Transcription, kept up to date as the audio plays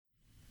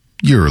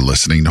You're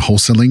listening to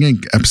Wholesaling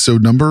Inc.,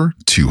 episode number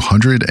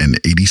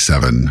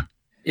 287.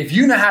 If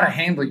you know how to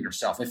handle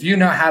yourself, if you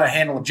know how to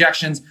handle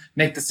objections,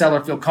 make the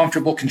seller feel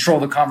comfortable,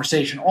 control the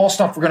conversation, all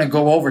stuff we're going to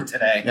go over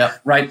today,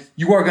 right?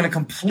 You are going to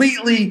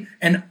completely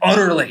and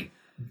utterly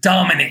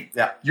dominate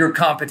your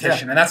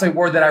competition. And that's a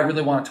word that I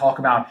really want to talk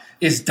about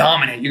is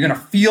dominate. You're going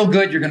to feel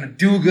good. You're going to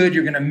do good.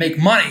 You're going to make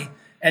money,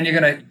 and you're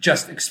going to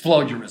just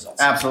explode your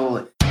results.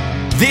 Absolutely.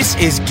 This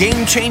is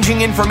game-changing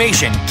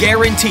information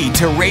guaranteed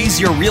to raise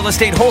your real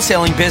estate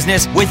wholesaling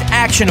business with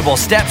actionable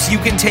steps you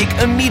can take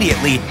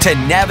immediately to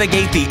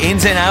navigate the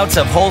ins and outs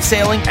of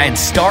wholesaling and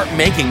start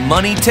making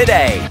money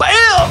today.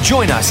 Bam!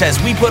 Join us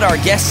as we put our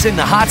guests in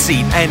the hot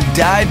seat and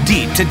dive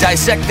deep to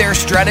dissect their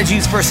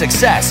strategies for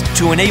success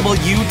to enable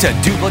you to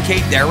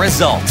duplicate their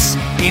results.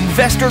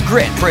 Investor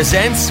Grit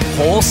presents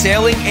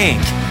Wholesaling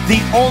Inc.,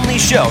 the only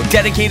show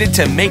dedicated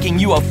to making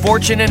you a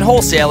fortune in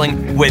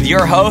wholesaling with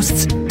your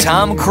hosts,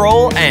 Tom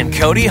Kroll and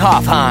Cody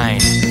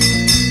Hoffheim.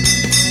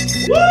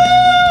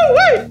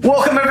 Woo!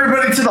 Welcome,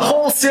 everybody, to the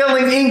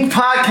Wholesaling Inc.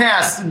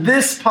 podcast.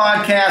 This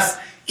podcast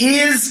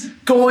is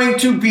going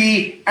to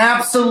be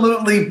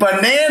absolutely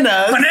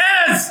bananas.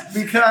 Bananas!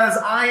 Because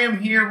I am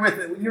here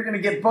with, you're going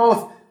to get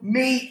both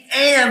me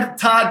and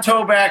Todd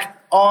Toback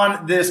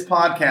on this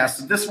podcast.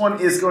 So this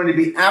one is going to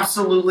be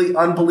absolutely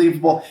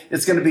unbelievable.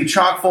 It's going to be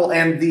chock full,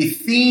 and the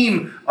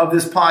theme of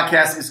this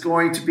podcast is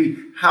going to be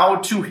how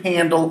to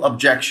handle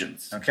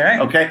objections.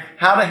 Okay?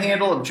 How to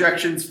handle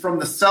objections from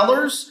the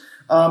sellers.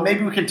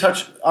 Maybe we can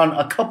touch on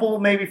a couple,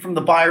 maybe from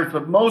the buyers,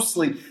 but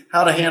mostly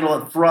how to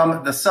handle it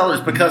from the sellers,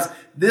 because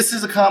this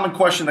is a common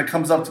question that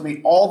comes up to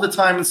me all the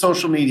time in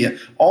social media,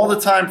 all the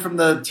time from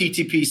the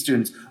TTP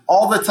students,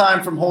 all the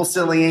time from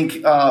Wholesaling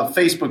Inc.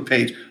 Facebook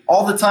page,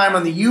 all the time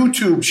on the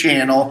YouTube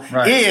channel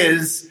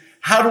is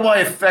how do I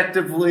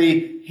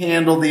effectively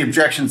handle the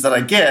objections that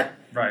I get?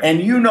 Right.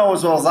 And you know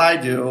as well as I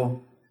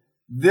do,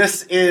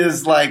 this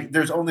is like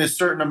there's only a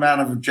certain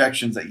amount of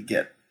objections that you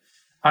get.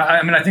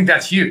 I mean, I think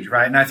that's huge,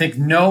 right? And I think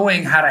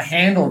knowing how to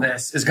handle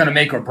this is going to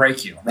make or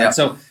break you, right?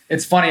 So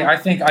it's funny. I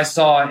think I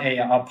saw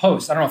a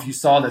post. I don't know if you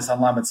saw this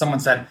online, but someone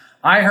said,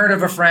 I heard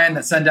of a friend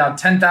that sent out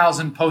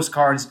 10,000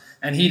 postcards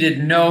and he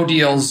did no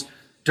deals.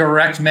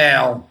 Direct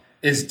mail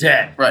is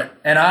dead. Right.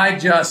 And I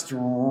just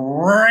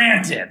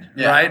ranted,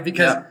 right?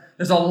 Because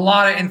there's a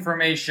lot of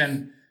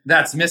information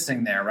that's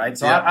missing there, right?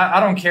 So I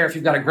don't care if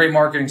you've got a great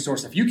marketing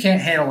source. If you can't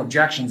handle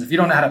objections, if you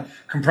don't know how to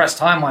compress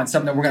timelines,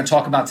 something that we're going to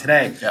talk about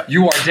today,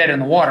 you are dead in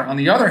the water. On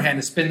the other hand,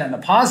 to spin that in a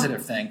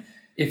positive thing,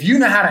 if you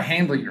know how to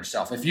handle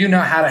yourself, if you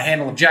know how to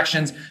handle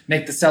objections,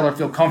 make the seller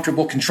feel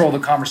comfortable, control the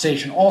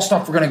conversation, all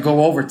stuff we're going to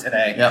go over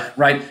today,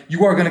 right?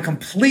 You are going to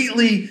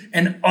completely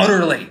and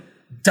utterly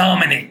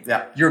dominate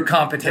your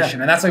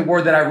competition. And that's a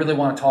word that I really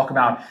want to talk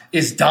about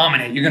is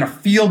dominate. You're going to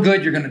feel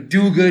good. You're going to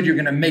do good. You're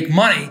going to make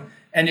money.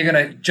 And you're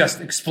going to just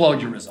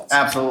explode your results.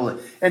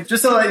 Absolutely. And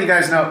just to let you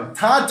guys know,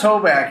 Todd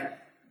Toback,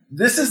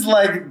 this is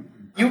like,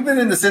 you've been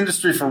in this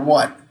industry for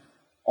what?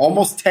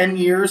 Almost 10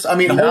 years? I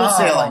mean,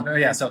 wholesaling. No,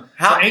 yeah. So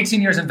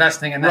 18 years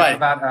investing, and then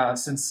about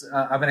since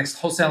I've been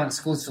wholesaling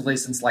exclusively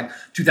since like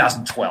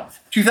 2012.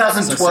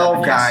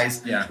 2012,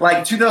 guys. Yeah.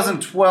 Like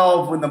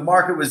 2012, when the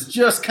market was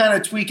just kind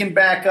of tweaking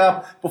back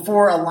up,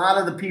 before a lot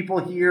of the people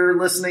here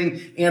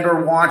listening and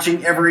or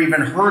watching ever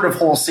even heard of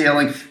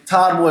wholesaling,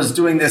 Todd was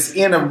doing this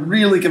in a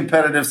really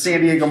competitive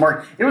San Diego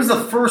market. It was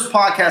the first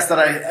podcast that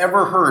I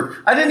ever heard.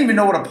 I didn't even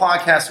know what a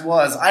podcast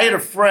was. I had a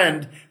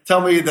friend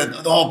tell me that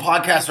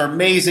podcasts are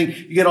amazing.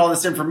 You get all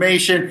this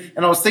information.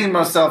 And I was thinking to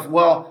myself,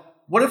 well,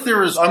 what if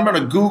I'm going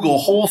to Google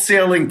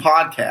wholesaling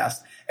podcast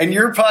and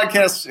your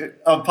podcast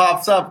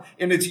pops up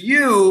and it's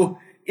you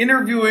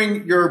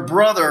interviewing your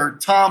brother,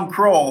 Tom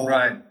Kroll,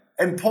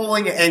 and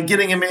pulling and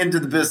getting him into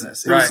the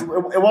business.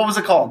 What was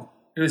it called?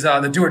 It was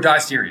the Do or Die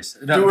series.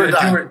 Do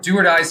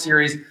or Die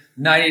series.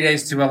 90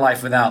 days to a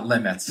life without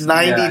limits.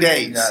 90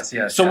 days.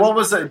 Yes. So what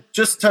was it?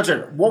 Just touch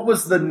it. What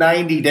was the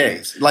 90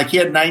 days? Like he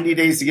had 90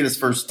 days to get his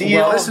first deal.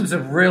 Well, this was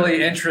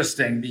really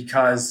interesting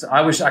because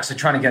I was actually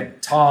trying to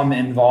get Tom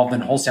involved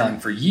in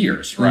wholesaling for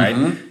years, right?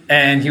 Mm-hmm.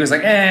 And he was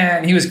like,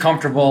 and he was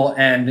comfortable,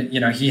 and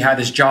he had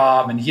this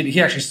job, and he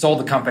actually sold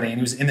the company, and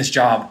he was in this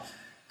job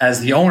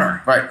as the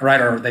owner,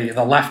 right, or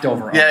the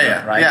leftover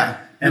owner, right? Yeah.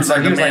 And so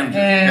he was like,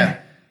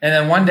 And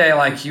then one day,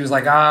 he was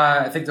like,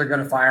 I think they're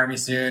going to fire me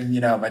soon,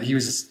 but he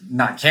was just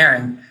not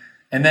caring.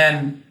 And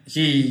then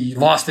he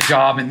lost the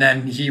job, and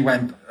then he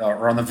went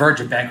on the verge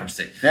of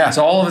bankruptcy. Yeah.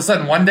 So all of a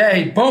sudden, one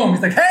day, boom,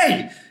 he's like,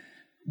 hey,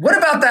 what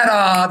about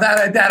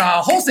that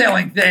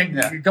wholesaling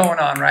thing going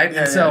on, right?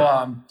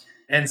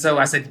 And so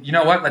I said, you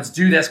know what, let's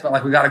do this,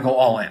 but we got to go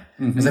all in.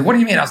 Mm-hmm. He's like, what do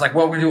you mean? I was like,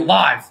 well, we're going to do it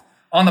live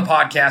on the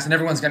podcast, and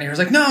everyone's going to hear. He's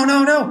like,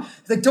 no.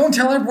 He's like, don't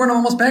tell everyone I'm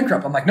almost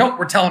bankrupt. I'm like, nope,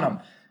 we're telling them.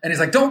 And he's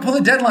like, don't pull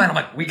the deadline. I'm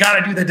like, we got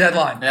to do the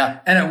deadline. Yeah.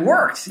 And it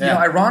worked. Yeah.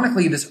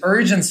 Ironically, this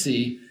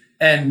urgency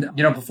and,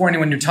 before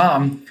anyone knew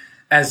Tom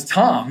as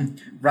Tom,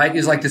 right,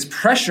 is like this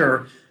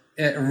pressure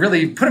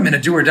really put him in a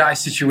do or die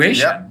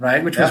situation,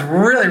 right? Which was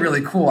really,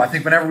 really cool. I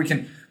think whenever we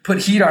can put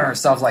heat on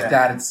ourselves like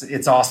that,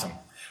 it's awesome.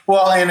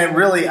 Well, and it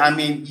really, I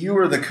mean, you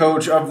were the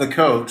coach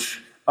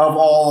of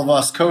all of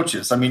us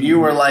coaches. I mean, you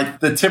were like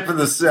the tip of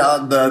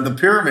the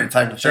pyramid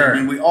type of thing. Sure. I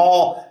mean, we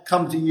all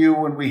come to you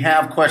when we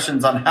have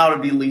questions on how to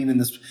be lean in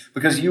this,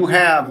 because you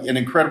have an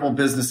incredible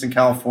business in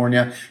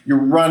California. You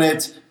run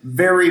it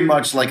very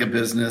much like a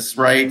business,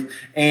 right?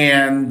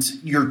 And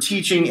you're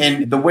teaching,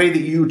 and the way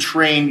that you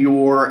train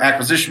your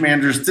acquisition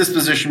managers,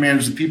 disposition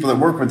managers, the people that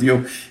work with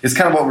you is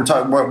kind of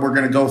what we're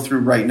going to go through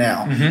right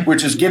now,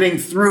 which is getting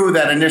through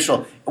that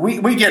initial.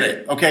 We get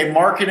it, okay?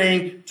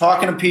 Marketing,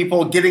 talking to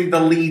people, getting the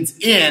leads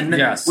in.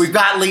 Yes. We've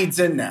got leads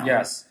in now.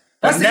 Yes.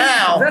 But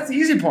That's the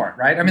easy part,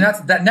 right? I mean, now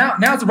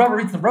it's the rubber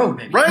meets the road,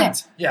 baby.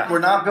 Right. Yeah. We're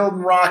not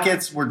building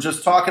rockets. We're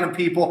just talking to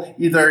people.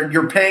 Either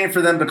you're paying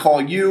for them to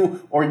call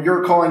you or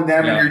you're calling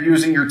them and you're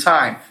using your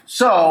time.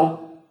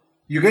 So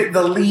you get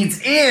the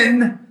leads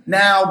in,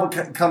 now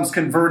becomes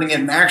converting it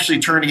and actually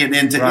turning it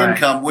into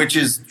income, which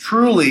is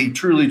truly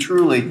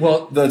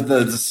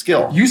the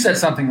skill. You said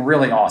something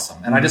really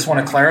awesome. And I just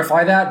want to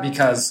clarify that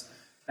because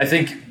I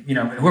think,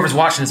 whoever's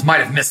watching this might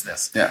have missed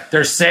this. Yeah.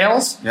 There's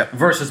sales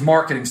versus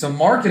marketing. So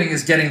marketing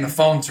is getting the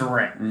phone to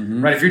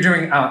ring, right? If you're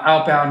doing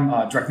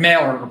outbound direct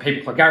mail or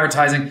pay-per-click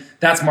advertising,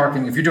 that's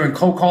marketing. If you're doing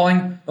cold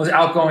calling, those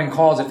outgoing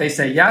calls, if they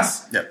say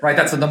yes, right,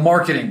 that's the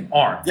marketing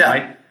arm,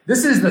 right?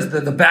 This is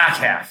the back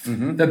half,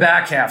 the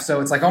back half.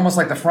 So it's like almost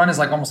like the front is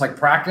like almost like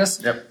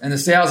practice, and the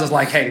sales is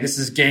like, hey, this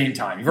is game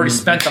time. You've already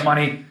spent the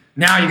money.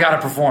 Now you got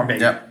to perform,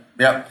 baby.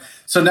 Yep.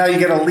 So now you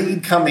get a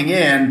lead coming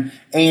in,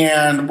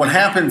 and what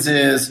happens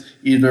is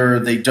either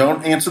they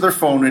don't answer their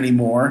phone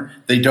anymore,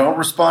 they don't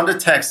respond to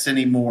texts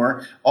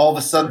anymore. All of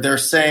a sudden they're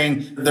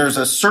saying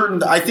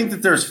I think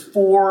that there's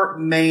 4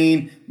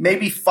 main,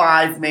 maybe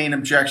 5 main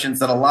objections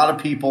that a lot of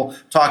people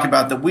talk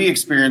about that we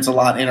experience a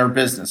lot in our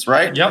business,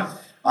 right? Yep.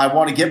 I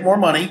want to get more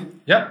money.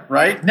 Yep.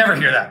 Right? Never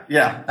hear that.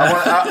 Yeah.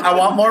 I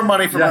want more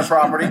money for my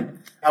property.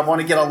 I want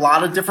to get a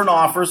lot of different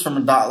offers from a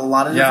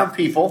lot of different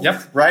people.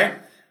 Yep. Right?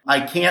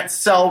 I can't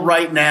sell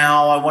right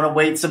now. I want to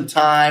wait some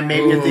time,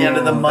 maybe at the end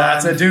of the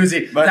month. That's a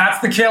doozy. But that's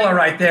the killer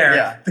right there.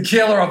 Yeah. The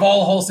killer of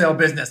all wholesale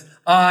business.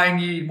 I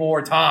need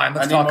more time.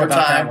 Let's talk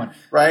about that one.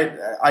 Right?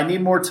 I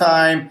need more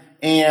time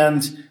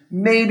and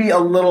maybe a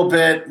little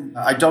bit.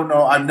 I don't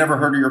know. I've never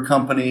heard of your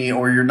company,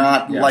 or you're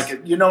not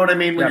like, you know what I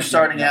mean? When you're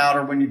starting out,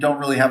 or when you don't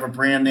really have a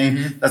brand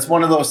name. That's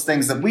one of those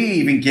things that we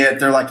even get.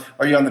 They're like,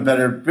 are you on the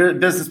Better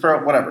Business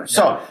Bureau? Whatever.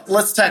 So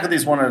let's tackle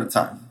these one at a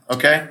time.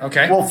 Okay?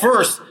 Okay. Well,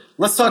 first,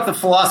 let's talk the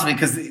philosophy,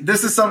 because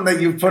this is something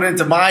that you put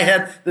into my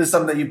head. This is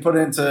something that you put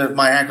into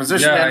my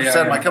acquisition manager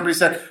said, my company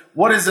said.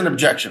 What is an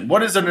objection?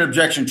 What is an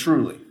objection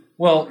truly?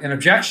 Well, an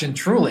objection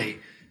truly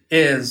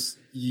is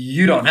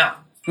you don't know.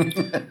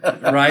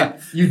 Right?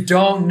 You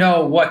don't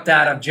know what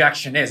that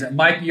objection is. It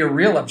might be a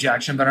real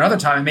objection, but another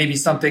time it may be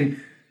something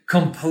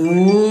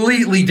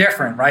completely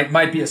different, right? It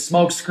might be a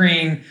smoke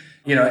screen.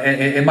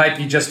 It might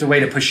be just a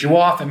way to push you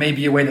off. It may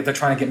be a way that they're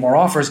trying to get more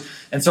offers.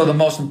 And so the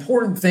most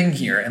important thing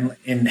here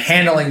in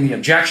handling the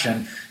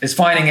objection is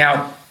finding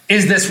out,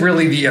 is this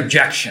really the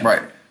objection?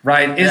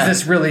 Right? Is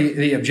this really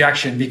the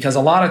objection? Because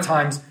a lot of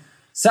times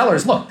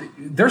sellers, look,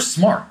 they're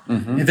smart.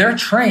 They're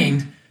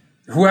trained.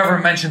 Whoever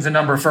mentions a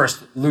number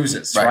first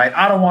loses, right?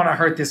 I don't want to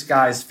hurt this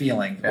guy's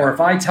feeling. Or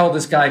if I tell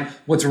this guy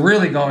what's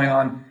really going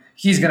on,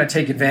 he's going to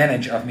take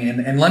advantage of me.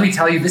 And let me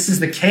tell you, this is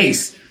the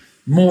case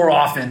more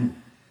often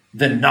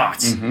than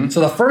not. So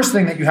the first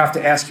thing that you have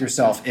to ask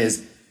yourself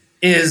is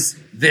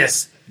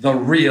this the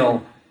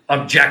real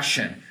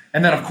objection?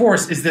 And then, of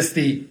course, is this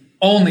the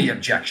only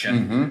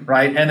objection,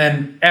 right? And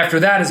then after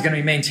that is going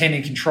to be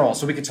maintaining control.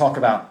 So we could talk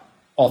about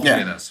all 3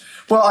 of those.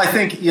 Well, I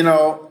think,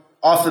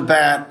 off the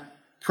bat,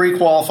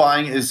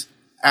 pre-qualifying is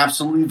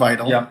absolutely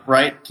vital,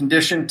 right?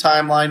 Condition,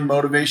 timeline,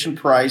 motivation,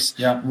 price.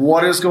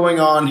 What is going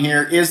on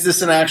here? Is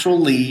this an actual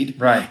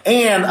lead? Right.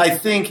 And I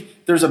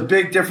think there's a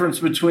big difference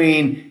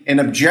between an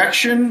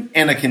objection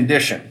and a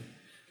condition.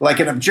 Like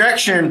an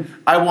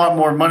objection, I want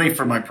more money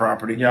for my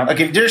property. A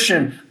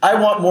condition, I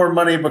want more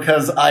money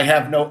because I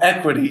have no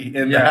equity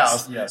in the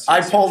house. I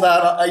pulled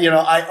out,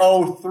 I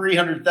owe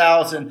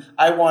 $300,000.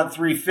 I want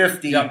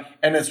 $350,000,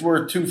 and it's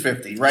worth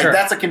 $250,000. Right?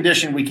 That's a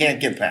condition we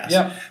can't get past.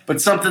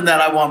 But something that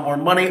I want more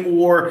money,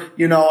 or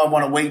I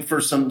want to wait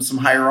for some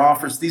higher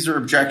offers. These are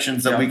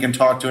objections that we can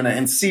talk to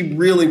and see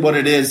really what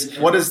it is.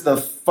 What is the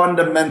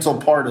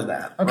fundamental part of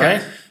that? Okay.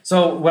 Right?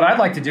 So what I'd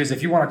like to do is,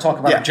 if you want to talk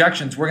about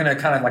objections, we're going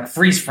to kind of like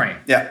freeze frame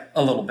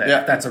a little bit,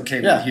 if that's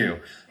okay with you.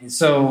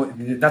 So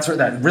that's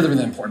really,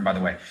 really important, by the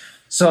way.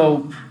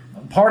 So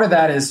part of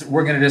that is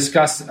we're going to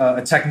discuss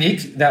a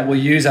technique that we'll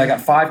use. I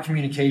got 5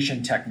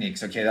 communication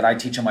techniques, that I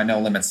teach on my No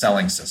Limit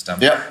Selling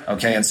System.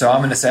 Okay. And so I'm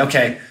going to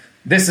say,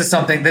 this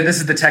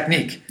is the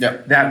technique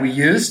that we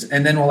used,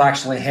 and then we'll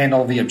actually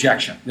handle the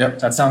objection.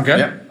 Does that sound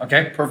good?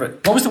 Okay.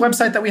 Perfect. What was the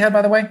website that we had,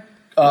 by the way?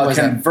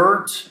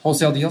 Convert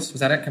Wholesale Deals.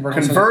 Was that it?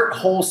 Convert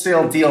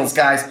Wholesale Deals,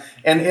 guys.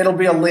 And it'll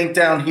be a link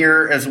down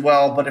here as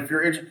well. But if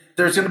you're interested,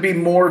 there's going to be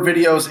more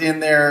videos in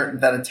there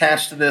that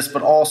attach to this,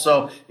 but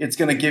also it's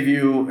going to give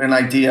you an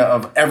idea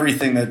of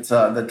everything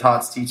that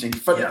Todd's teaching.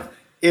 But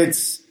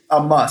it's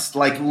a must.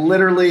 Like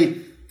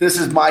literally, This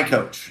is my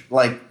coach,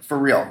 like for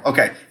real.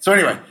 Okay. So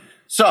anyway,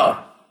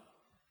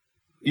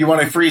 you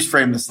want to freeze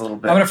frame this a little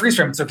bit? I'm going to freeze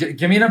frame it. So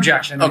give me an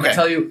objection. I'm going to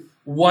tell you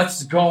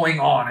what's going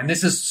on, and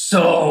this is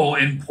so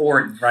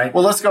important, right?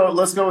 Well, let's go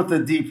with the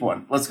deep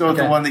one. Let's go with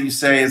the one that you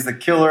say is the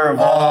killer of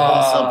all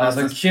wholesale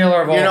business. The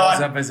killer of all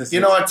wholesale business.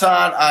 You know what,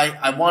 Todd?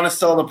 I want to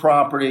sell the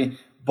property,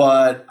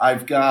 but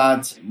I've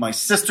got my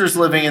sister's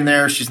living in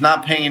there. She's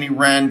not paying any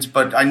rent,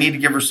 but I need to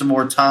give her some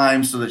more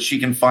time so that she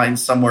can find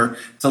somewhere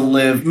to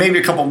live, maybe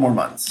a couple more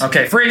months.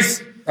 Okay,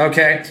 freeze.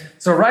 Okay,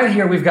 so right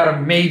here we've got a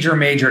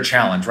major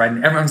challenge, right?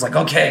 And everyone's like,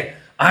 okay,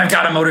 I've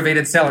got a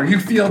motivated seller. You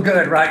feel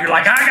good, right? You're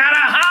like, I got a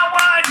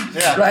hot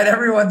one, right?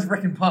 Everyone's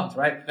freaking pumped,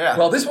 right? Yeah.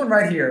 Well, this one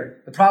right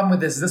here, the problem with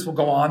this is this will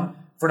go on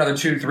for another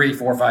 2, 3,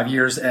 4, 5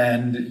 years,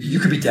 and you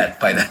could be dead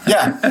by then.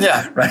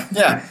 Yeah. Right?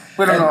 Yeah,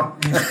 we don't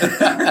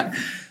know.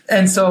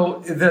 And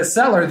so the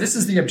seller, this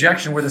is the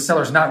objection where the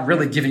seller's not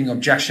really giving you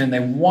objection. They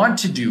want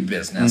to do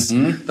business.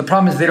 The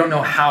problem is they don't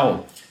know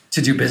how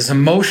to do business.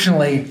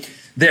 Emotionally,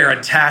 they're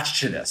attached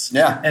to this.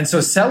 Yeah. And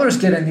so sellers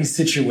get in these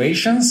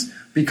situations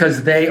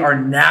because they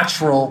are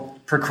natural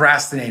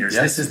procrastinators.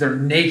 Yes. This is their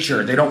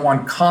nature. They don't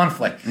want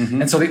conflict.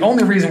 And so the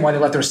only reason why they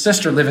let their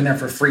sister live in there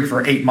for free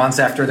for 8 months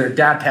after their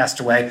dad passed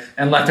away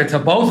and left it to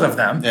both of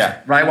them,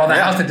 right? While the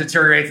house that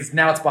deteriorates,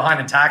 now it's behind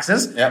in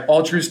taxes.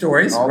 All true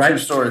stories, All right? true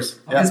stories.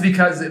 Is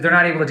because they're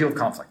not able to deal with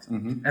conflict.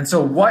 And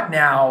so what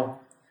now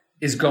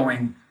is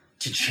going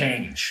to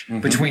change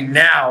between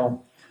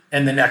now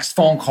and the next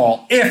phone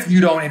call if you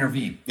don't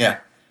intervene?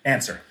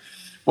 Answer.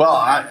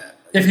 Well,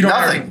 if you don't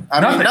nothing.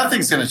 I mean,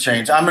 nothing's going to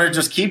change. I'm going to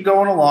just keep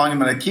going along. I'm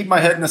going to keep my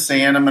head in the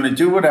sand. I'm going to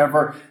do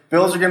whatever.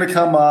 Bills are going to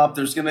come up.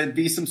 There's going to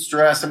be some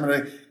stress. I'm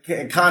going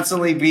to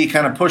constantly be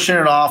kind of pushing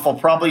it off. I'll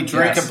probably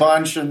drink a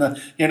bunch at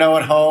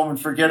home and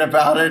forget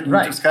about it. And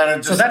just kind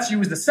of so that's you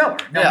as the seller.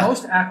 Now,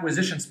 most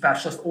acquisition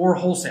specialists or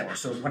wholesalers.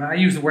 So when I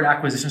use the word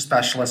acquisition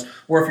specialist,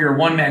 or if you're a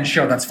one-man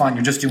show, that's fine.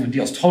 You're just doing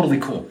deals. Totally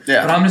cool.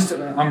 Yeah. But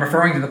I'm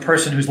referring to the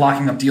person who's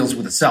locking up deals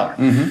with a seller.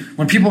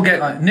 When people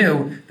get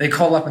new, they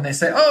call up and they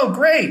say, "Oh,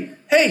 great.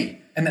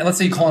 Hey," and then let's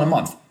say you call in a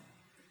month.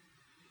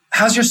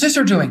 "How's your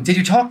sister doing? Did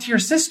you talk to your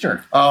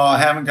sister?" "Oh, I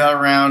haven't got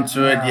around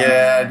to it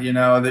yet.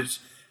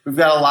 We've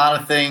got a lot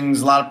of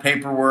things, a lot of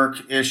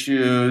paperwork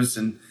issues,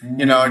 and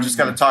I just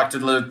got to talk to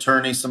the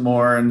attorney some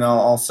more, and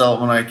I'll sell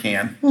it when I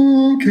can."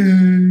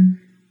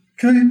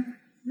 Okay.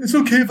 It's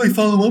okay if I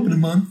follow up in a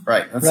month.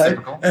 Right. That's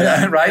typical.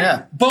 Right?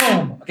 Yeah.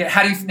 Boom. Okay.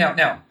 How do you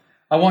now?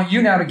 I want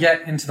you now to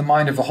get into the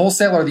mind of the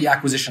wholesaler or the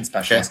acquisition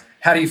specialist.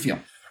 How do you feel?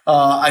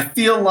 I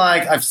feel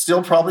like I've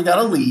still probably got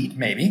a lead.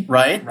 Maybe.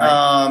 Right?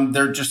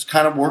 They're just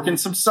kind of working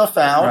some stuff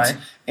out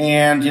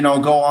and,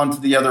 go on to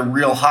the other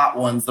real hot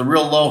ones, the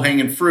real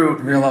low-hanging fruit,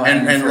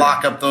 and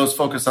lock up those,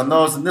 focus on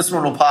those. And this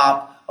one will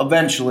pop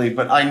eventually,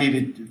 but I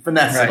need to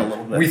finesse it a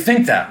little bit. We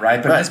think that,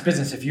 right? But in this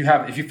business, if you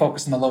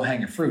focus on the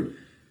low-hanging fruit,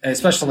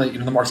 especially,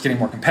 the market's getting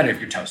more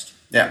competitive, you're toast.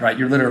 Yeah. Right?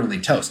 You're literally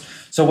toast.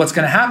 So what's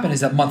going to happen is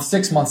that month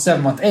 6, month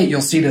 7, month 8,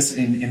 you'll see this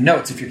in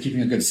notes if you're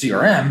keeping a good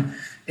CRM,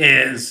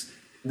 is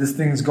this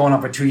thing's going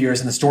on for 2 years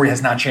and the story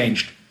has not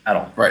changed at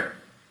all.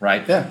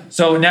 Right? Yeah.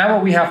 So now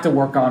what we have to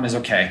work on is,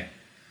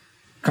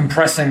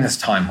 compressing this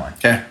timeline.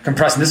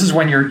 Compressing. This is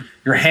when you're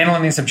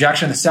handling this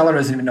objection. The seller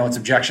doesn't even know it's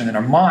objection. In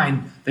their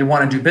mind, they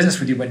want to do business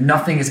with you, but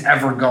nothing is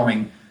ever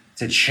going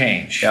to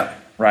change.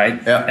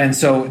 Right? And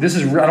so this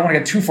is, I don't want to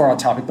get too far off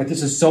topic, but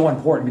this is so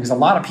important because a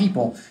lot of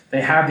people,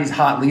 they have these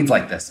hot leads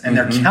like this and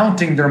they're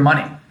counting their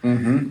money.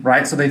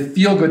 Right? So they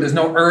feel good. There's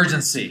no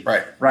urgency.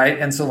 Right?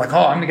 And so I'm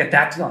going to get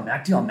that deal and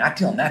that deal and that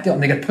deal and that deal.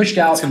 And they get pushed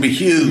out. It's going to be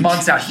huge.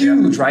 Months out.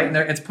 Huge, right? And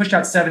it's pushed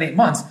out 7, 8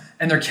 months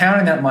and they're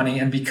counting that money.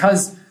 And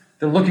because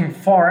they're looking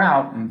far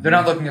out, they're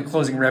not looking at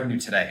closing revenue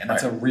today. And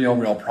that's a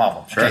real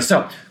problem. Okay,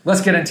 so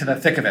let's get into the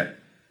thick of it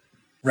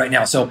right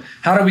now. So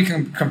how do we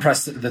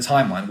compress the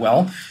timeline?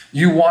 Well,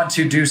 you want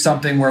to do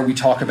something where we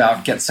talk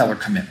about get seller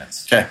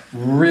commitments.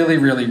 Really,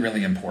 really,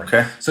 really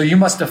important. So you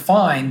must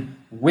define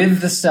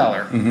with the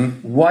seller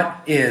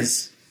what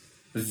is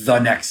the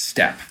next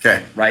step.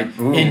 Right?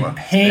 In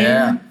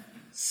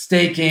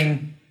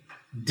painstaking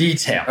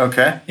detail.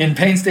 In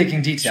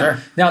painstaking detail.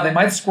 Now, they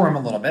might squirm a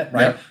little bit,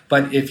 right?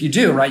 But if you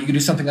do, right, you can do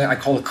something that I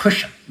call a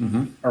cushion,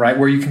 all right,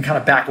 where you can kind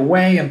of back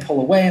away and pull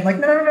away and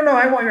no,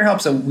 I want your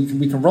help. So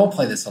we can role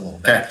play this a little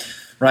bit,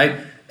 right?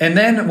 And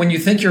then when you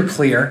think you're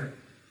clear,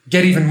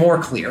 get even more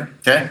clear,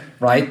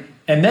 right?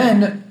 And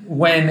then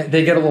when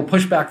they get a little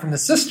pushback from the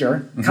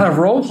sister, kind of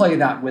role play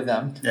that with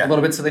them a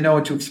little bit so they know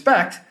what to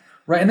expect.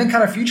 Right, and then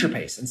kind of future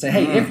pace and say,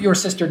 hey, if your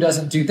sister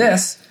doesn't do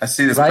this, I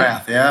see this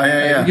path.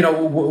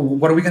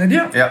 What are we going to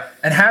do?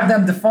 And have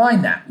them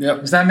define that.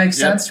 Does that make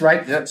sense?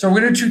 Right. So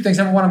we're going to do 2 things.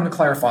 Number one, I'm going to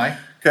clarify.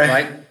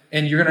 Right,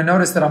 and you're going to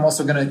notice that I'm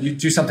also going to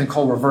do something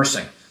called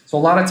reversing. So a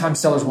lot of times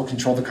sellers will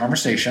control the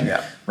conversation.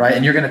 Right,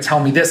 and you're going to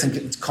tell me this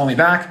and call me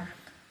back.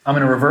 I'm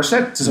going to reverse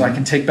it so I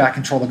can take back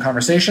control of the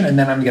conversation, and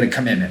then I'm going to get a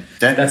commitment.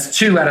 That's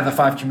 2 out of the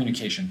 5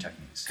 communication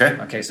techniques.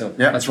 Okay. So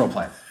let's role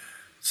play.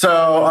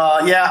 So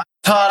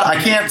Todd,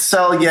 I can't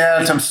sell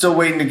yet. I'm still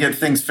waiting to get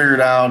things figured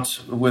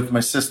out with my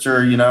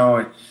sister.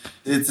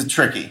 It's a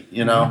tricky,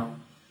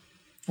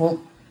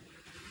 Well,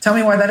 tell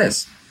me why that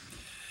is.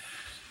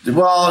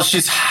 Well,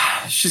 she's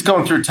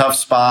going through a tough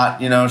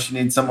spot. She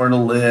needs somewhere to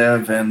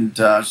live, and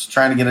she's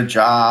trying to get a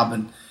job.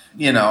 And,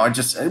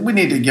 we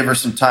need to give her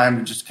some time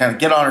to just kind of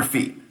get on her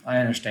feet. I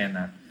understand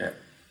that. Yeah.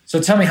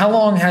 So tell me, how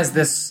long has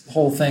this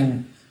whole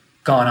thing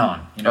gone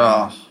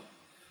on?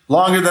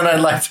 Longer than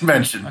I'd like to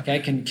mention. Okay,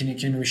 can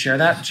we share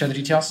that? Share the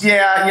details?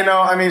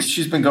 Yeah,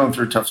 she's been going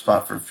through a tough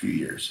spot for a few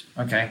years.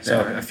 Okay,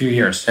 so a few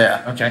years.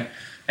 Yeah. Okay.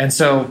 And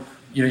so,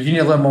 you need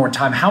a little more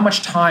time. How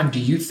much time do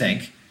you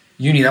think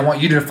you need? I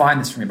want you to define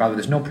this for me, by the way.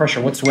 There's no pressure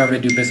whatsoever to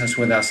do business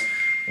with us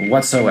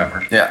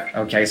whatsoever. Yeah.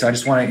 Okay, so I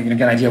just want to get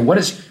an idea. What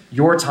is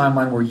your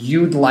timeline where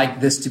you'd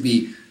like this to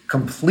be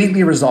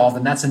completely resolved,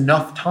 and that's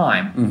enough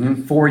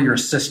time for your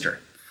sister?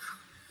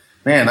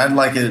 Man, I'd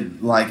like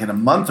it in a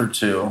month or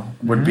two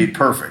would be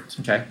perfect.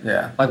 Okay.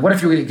 Yeah. Like, what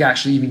if you could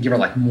actually even give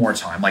her more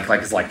time?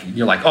 It's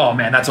you're like, oh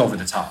man, that's over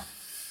the top.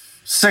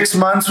 6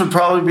 months would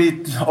probably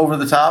be over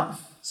the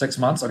top. 6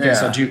 months. Okay. Yeah.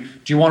 So do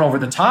you want over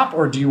the top,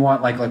 or do you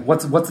want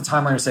what's the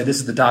timeline to say this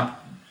is the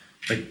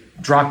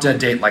drop dead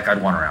date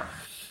I'd want her out?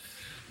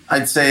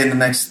 I'd say in the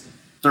next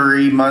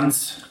 3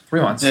 months. 3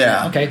 months.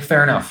 Yeah. Okay.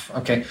 Fair enough.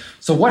 Okay.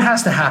 So what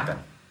has to happen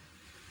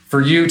for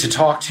you to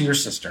talk to your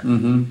sister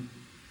and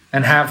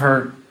have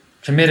her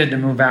committed to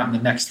move out in the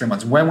next 3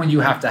 months? When will you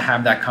have to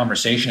have that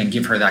conversation and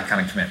give her that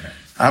kind of commitment?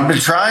 I've been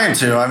trying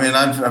to. I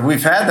mean,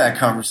 we've had that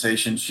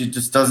conversation. She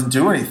just doesn't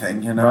do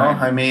anything, Right.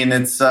 I mean,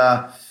 it's,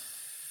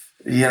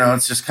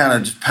 it's just kind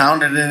of just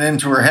pounded it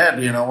into her head,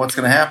 what's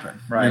going to happen.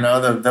 Right.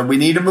 That we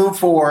need to move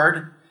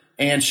forward.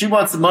 And she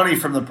wants the money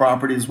from the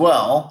property as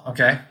well.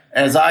 Okay.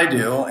 As I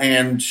do.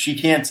 And she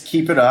can't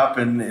keep it up,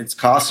 and it's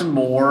costing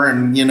more.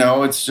 And,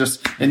 it's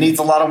just, it needs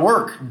a lot of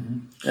work.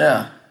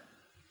 Yeah.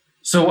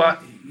 So,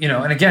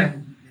 and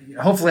again,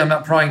 hopefully I'm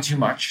not prying too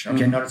much.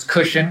 Okay, notice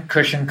cushion,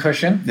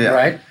 Yeah.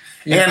 right?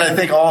 And I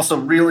think also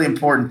really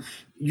important,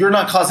 you're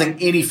not causing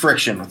any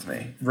friction with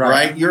me,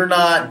 right? You're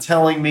not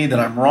telling me that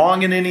I'm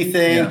wrong in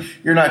anything. Yeah.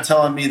 You're not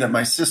telling me that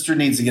my sister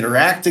needs to get her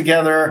act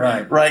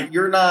together, right?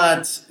 You're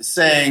not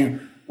saying,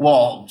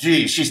 well,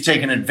 gee, she's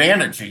taking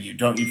advantage of you,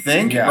 don't you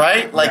think? Yeah.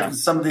 Right?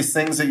 Some of these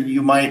things that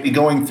you might be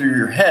going through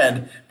your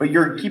head, but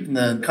you're keeping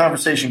the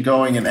conversation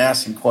going and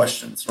asking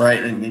questions,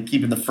 right? And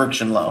keeping the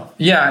friction low.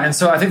 Yeah, and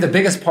so I think the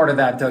biggest part of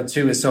that, though,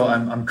 too, is so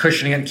I'm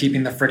cushioning it and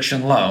keeping the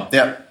friction low.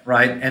 Yep.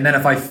 Right? And then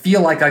if I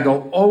feel like I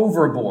go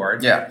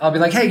overboard, I'll be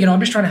like, hey, I'm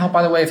just trying to help,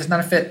 by the way. If it's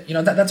not a fit,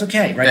 that's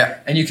okay, right? Yeah.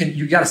 And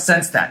you got to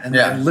sense that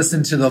and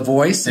listen to the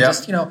voice and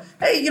just,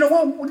 hey,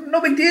 well,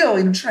 no big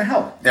deal. Just try to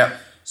help. Yeah.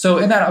 So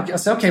in that, I'll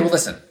say, okay, well,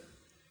 listen,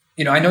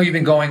 I know you've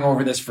been going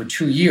over this for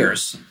 2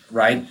 years,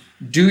 right?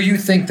 Do you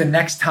think the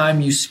next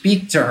time you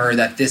speak to her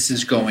that this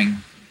is going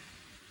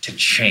to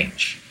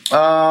change?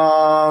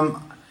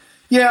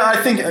 Yeah, I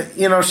think,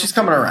 she's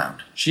coming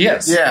around. She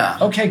is? Yeah.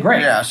 Okay,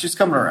 great. Yeah, she's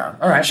coming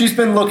around. All right. She's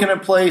been looking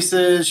at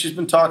places. She's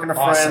been talking to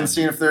Awesome. friends,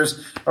 seeing if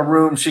there's a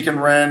room she can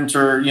rent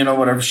or,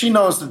 whatever. She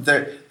knows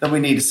that we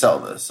need to sell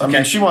this. I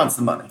mean, she wants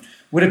the money.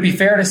 Would it be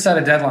fair to set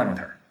a deadline with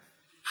her?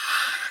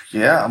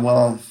 Yeah,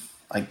 well,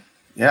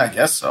 I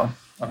guess so.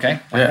 Okay.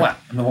 Yeah. What?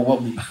 I mean,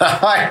 what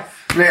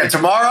Man,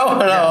 tomorrow?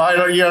 No, I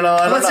don't,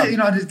 I don't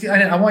say,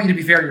 I want you to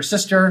be fair to your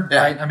sister,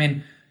 Yeah. right? I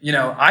mean,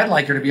 I'd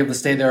like her to be able to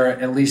stay there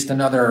at least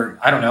another,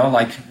 I don't know,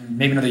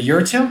 maybe another year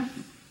or two.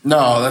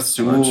 No, that's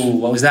too much. Ooh,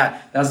 what was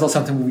that? That was a little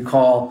something we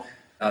call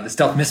the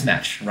stealth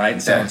mismatch,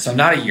 right? So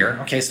not a year.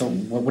 Okay, so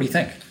what do you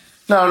think?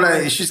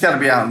 No, she's got to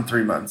be out in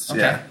 3 months. Okay.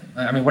 Yeah.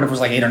 I mean, what if it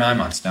was 8 or 9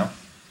 months? No?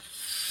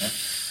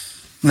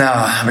 No,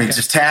 I mean,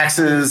 just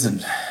taxes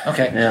and...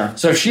 Okay. Yeah.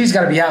 So if she's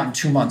got to be out in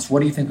 2 months,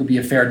 what do you think would be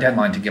a fair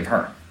deadline to give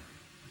her?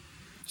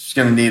 She's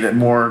going to need it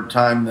more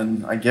time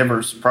than I give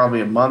her, so probably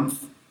a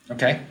month.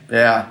 Okay.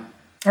 Yeah.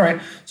 All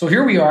right. So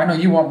here we are. I know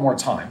you want more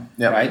time,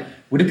 Yep. right?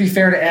 Would it be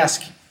fair to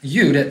ask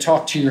you to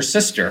talk to your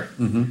sister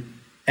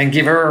and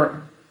give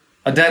her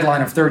a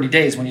deadline of 30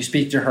 days when you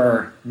speak to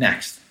her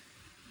next?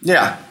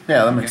 Yeah,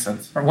 that makes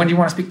sense. Or when do you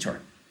want to speak to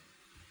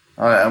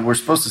her? We're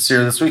supposed to see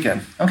her this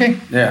weekend. Okay.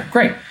 Yeah.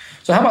 Great.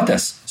 So how about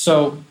this?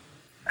 So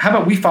how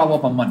about we follow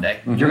up on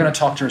Monday? You're going to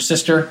talk to her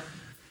sister.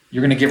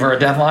 You're going to give her a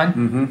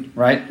deadline,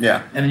 right?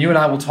 Yeah. And then you and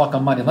I will talk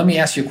on Monday. Let me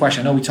ask you a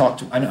question. I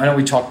know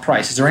we talked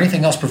price. Is there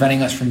anything else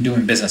preventing us from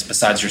doing business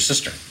besides your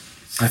sister?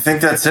 I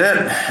think that's it.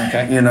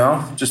 Okay.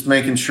 Just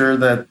making sure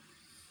that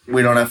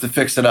we don't have to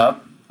fix it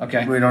up.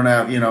 Okay. We don't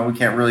have, we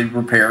can't really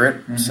repair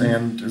it.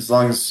 And as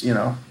long as,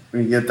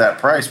 we get that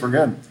price, we're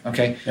good.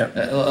 Okay. Yep.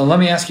 Let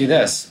me ask you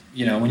this.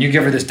 When you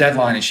give her this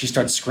deadline and she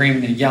starts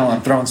screaming and yelling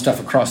and throwing stuff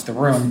across the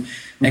room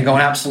and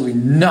going absolutely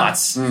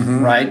nuts,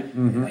 right?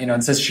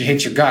 And says she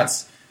hates your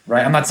guts,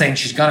 right? I'm not saying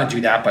she's going to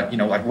do that, but,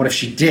 what if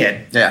she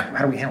did? Yeah.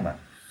 How do we handle that?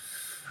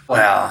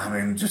 Well, I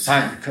mean, just...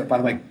 Time, by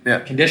the way,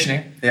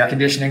 conditioning. Yeah.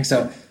 Conditioning.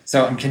 So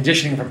I'm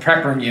conditioning for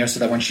prepping you so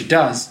that when she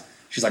does,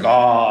 she's like,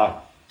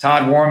 oh,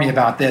 Todd warned me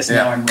about this. Yeah.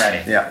 Now I'm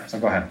ready. Yeah. So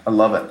go ahead. I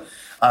love it.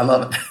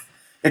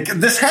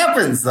 This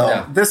happens though.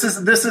 Yeah. This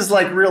is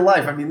like real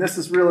life. I mean, this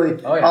is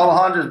really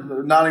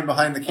Alejandro nodding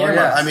behind the camera.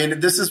 Yes. I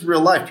mean, this is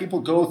real life. People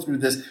go through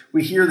this.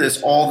 We hear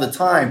this all the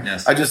time.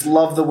 Yes. I just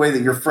love the way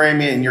that you're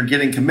framing it and you're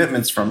getting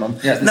commitments from them.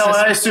 Yes, now,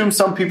 I assume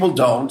some people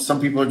don't.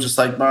 Some people are just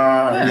like,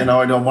 I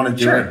don't want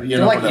to do it.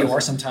 They're like you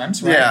are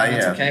sometimes, right? Yeah,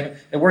 That's okay.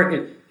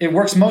 It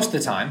works most of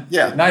the time.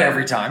 Yeah. Not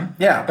every time.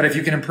 Yeah. But if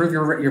you can improve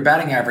your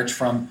batting average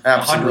from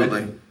Absolutely.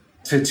 100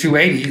 to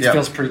 280, it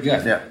feels pretty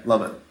good. Yeah,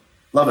 love it.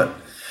 Love it.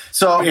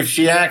 So if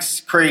she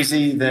acts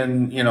crazy,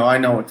 then, I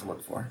know what to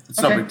look for.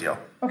 It's no big deal.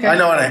 Okay. I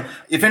know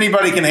if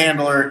anybody can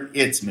handle her,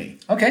 it's me.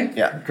 Okay.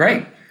 Yeah.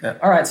 Great. Yeah.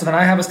 All right. So then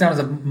I have us down as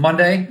a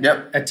Monday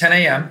at 10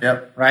 a.m.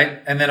 Yep. Right.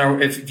 And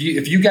then if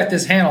you get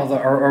this handled,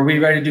 are we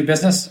ready to do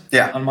business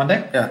on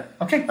Monday? Yeah.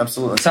 Okay.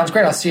 Absolutely. Sounds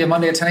great. I'll see you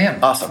Monday at 10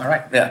 a.m. Awesome. All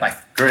right. Yeah. Bye.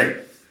 Great.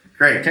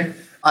 Okay.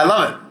 I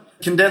love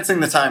it. Condensing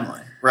the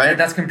timeline, right?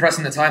 That's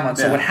compressing the timeline.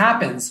 So what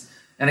happens,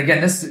 and again,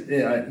 this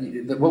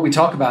what we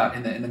talk about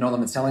in the no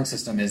limit selling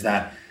system is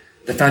that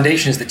the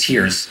foundation is the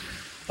tiers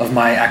of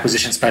my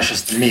acquisition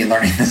specialist and me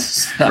learning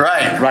this stuff.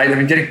 Right. I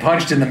mean, getting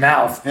punched in the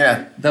mouth,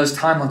 Yeah. those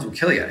timelines will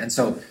kill you. And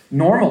so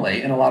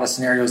normally, in a lot of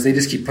scenarios, they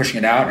just keep pushing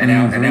it out and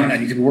out and out.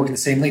 And you could work in the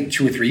same league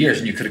 2 or 3 years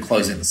and you could have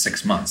closed it in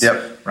 6 months.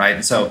 Yep. Right.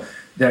 And so,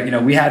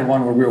 we had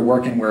one where we were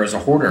working where as a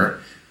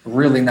hoarder, a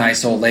really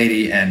nice old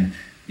lady, and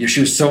she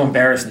was so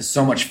embarrassed and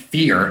so much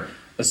fear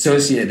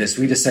associated with this.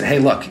 We just said, hey,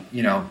 look,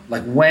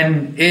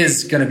 when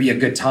is going to be a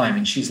good time?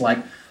 And she's like,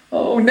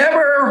 oh,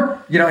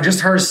 never. Just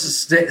her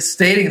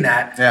stating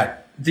that. Yeah.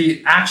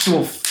 The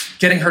actual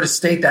getting her to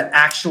state that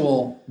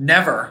actual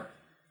never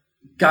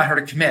got her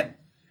to commit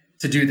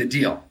to do the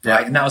deal,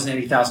 right? And that was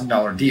an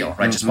 $80,000 deal,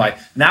 right? Just and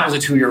that was a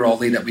 2-year-old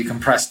lead that we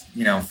compressed,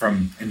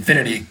 from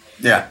infinity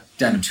down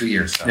to 2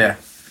 years. So.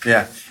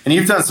 Yeah. And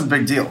you've done some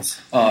big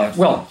deals.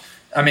 Well,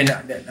 I mean,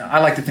 I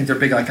like to think they're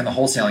big like in the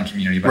wholesaling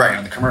community,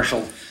 but the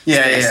commercial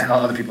space,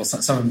 other people,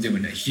 some of them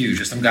doing huge.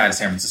 There's some guy in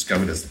San Francisco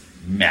who does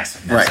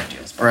massive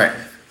deals. Right.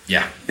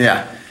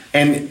 Yeah.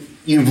 And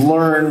you've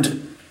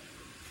learned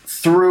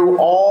through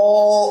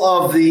all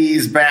of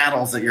these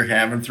battles that you're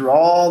having, through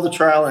all the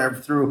trial and error,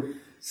 through,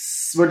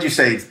 what'd you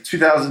say,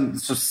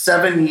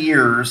 7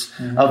 years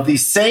of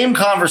these same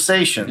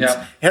conversations.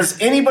 Yep. Has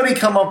anybody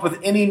come up with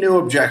any new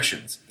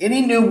objections?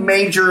 Any new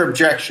major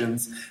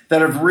objections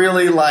that have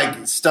really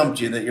stumped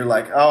you, that you're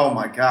like, oh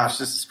my gosh,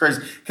 this is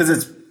crazy?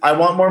 Because I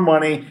want more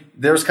money.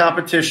 There's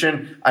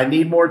competition. I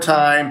need more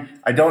time.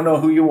 I don't know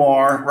who you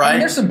are, right? I mean,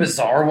 there's some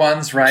bizarre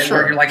ones, right? Sure.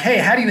 Where you're like, hey,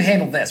 how do you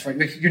handle this? Right?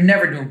 You're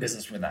never doing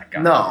business with that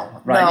guy.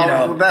 No. Right?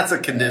 No, that's a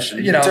condition,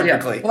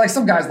 typically. Yeah. Well,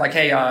 some guys like,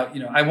 hey,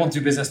 I won't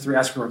do business through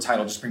escrow or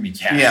title. Just bring me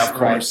cash. Yeah, of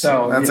course. Right?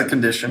 So that's a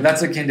condition.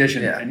 That's a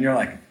condition. Yeah. And you're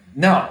like,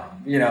 no.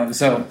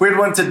 So we had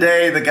one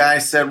today. The guy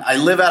said, I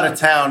live out of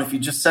town. If you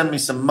just send me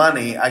some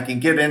money, I can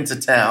get into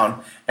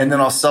town and then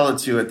I'll sell it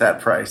to you at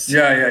that price.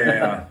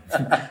 Yeah.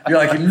 You're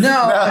like,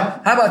 no.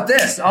 How about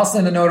this? I'll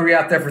send a notary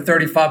out there for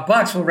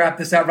 $35. We'll wrap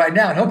this out right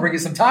now and he'll bring you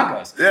some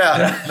tacos.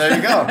 Yeah, there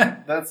you go.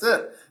 That's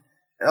it.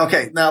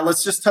 Okay, now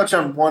let's just touch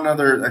on one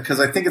other, because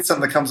I think it's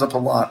something that comes up a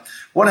lot.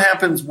 What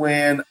happens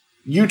when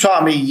you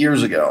taught me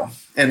years ago,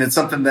 and it's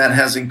something that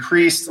has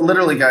increased,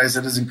 literally, guys,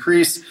 it has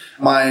increased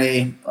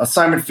my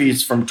assignment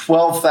fees from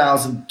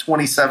 $12,000 to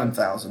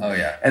 $27,000. Oh,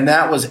 yeah. And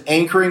that was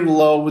anchoring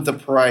low with the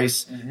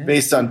price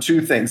based on two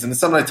things. And it's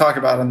something I talk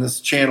about on this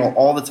channel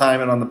all the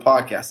time and on the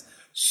podcast.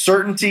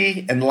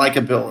 Certainty and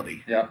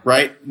likability,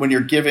 right? When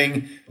you're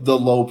giving the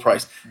low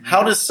price.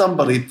 How does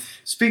somebody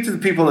speak to the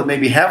people that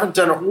maybe haven't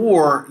done it,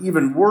 or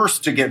even worse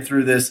to get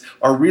through this,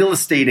 are real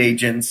estate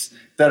agents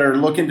that are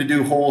looking to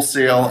do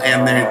wholesale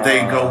and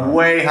they go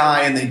way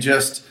high and they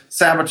just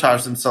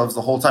sabotage themselves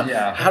the whole time.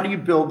 Yeah. How do you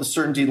build the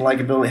certainty and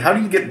likability? How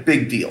do you get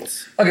big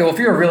deals? Okay, well, if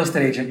you're a real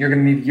estate agent, you're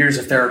going to need years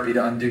of therapy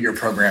to undo your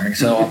programming.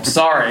 So I'm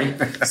sorry.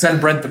 Send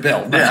Brent the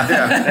bill.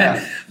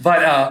 Yeah. But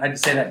I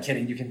say that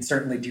kidding. You can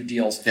certainly do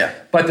deals. Yeah.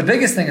 But the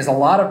biggest thing is a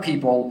lot of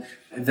people,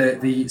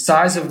 the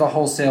size of the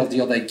wholesale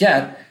deal they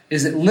get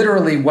is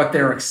literally what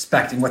they're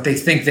expecting, what they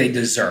think they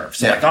deserve.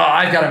 So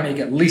I've got to make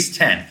at least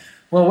 10.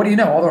 Well, what do you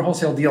know? All their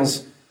wholesale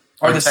deals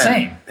are the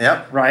same.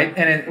 Yep. Right?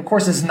 And of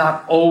course, it's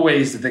not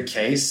always the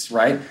case,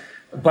 right?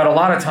 But a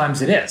lot of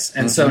times it is.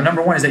 And so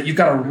number one is that you've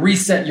got to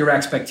reset your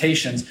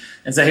expectations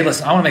and say, hey,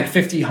 listen, I want to make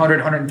 50,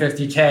 100,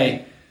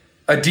 150K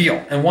a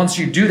deal. And once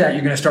you do that,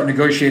 you're going to start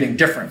negotiating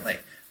differently,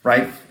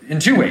 right? In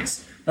two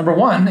ways. Number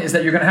one is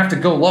that you're going to have to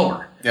go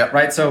lower,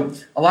 right? So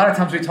a lot of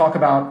times we talk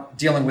about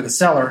dealing with a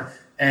seller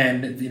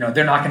and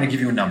they're not going to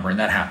give you a number, and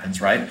that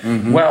happens, right?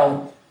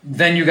 Well,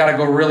 then you got to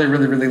go really,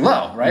 really, really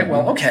low, right?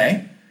 Well,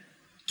 okay.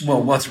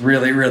 Well, what's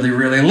really, really,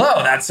 really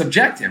low? That's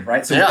subjective,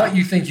 right? So what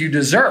you think you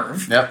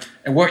deserve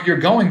and what you're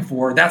going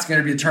for, that's going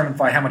to be determined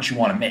by how much you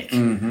want to make,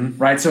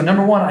 right? So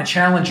number one, I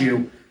challenge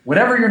you,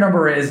 whatever your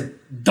number is,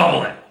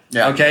 double it,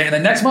 okay? And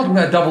then next month, we're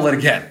going to double it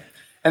again.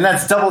 And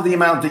that's double the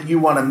amount that you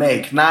want to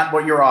make, not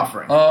what you're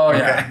offering. Oh,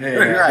 yeah.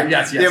 Right.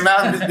 Yes. The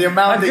amount that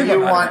you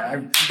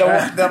want,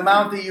 the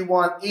amount that you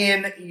want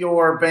in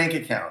your bank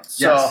account.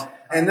 So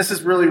And this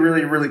is really,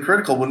 really, really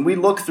critical. When we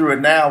look through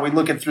it now, we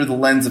look at through the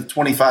lens of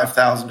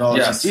 $25,000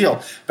 a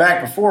deal.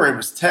 Back before it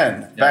was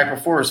 10. Back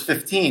before it was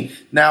 15.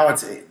 Now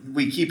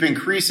we keep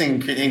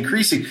increasing.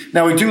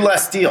 Now we do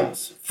less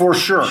deals for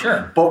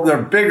sure. But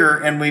they're bigger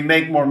and we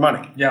make more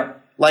money. Yeah.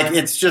 Like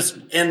it's just,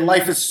 and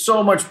life is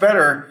so much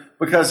better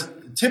because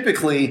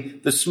typically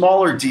the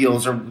smaller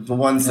deals are the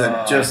ones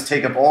that just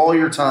take up all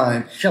your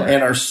time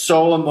and are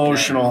so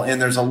emotional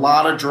and there's a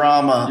lot of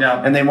drama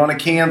and they want to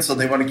cancel,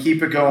 they want to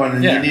keep it going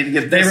and you need to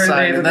get this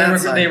side and that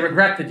side. They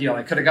regret the deal.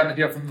 They could have gotten the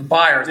deal from the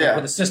buyers where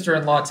the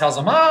sister-in-law tells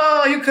them,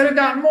 oh, you could have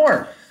gotten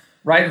more.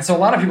 Right? And so a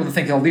lot of people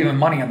think they're leaving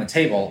money on the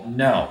table.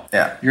 No.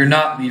 You're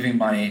not leaving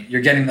money.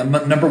 You're getting the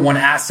number one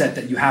asset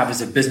that you have as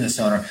a business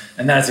owner,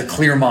 and that is a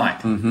clear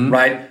mind.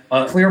 Right?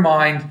 A clear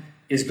mind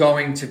is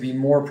going to be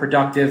more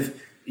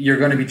productive. You're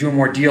going to be doing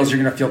more deals.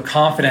 You're going to feel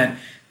confident,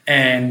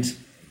 and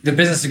the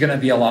business is going to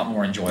be a lot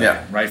more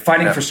enjoyable, right?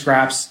 Fighting for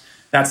scraps,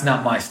 that's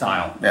not my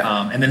style.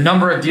 And the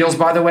number of deals,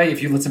 by the way,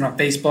 if you listen on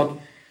Facebook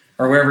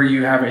or wherever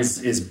you have is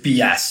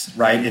BS,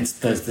 right? It's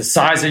the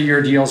size of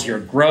your deals, your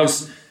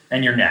gross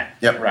and your net,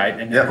 right?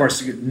 And of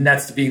course,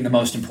 net's being the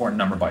most important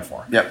number by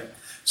far.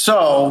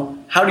 So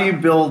how do you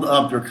build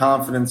up your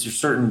confidence, your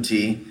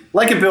certainty?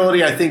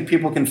 Likability, I think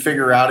people can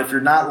figure out. If you're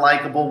not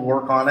likable,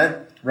 work on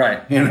it.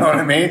 Right. You know what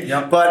I mean?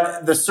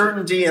 But the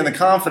certainty and the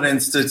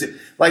confidence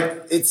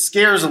like it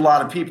scares a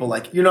lot of people.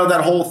 Like, you know,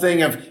 that whole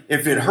thing of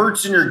if it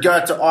hurts in your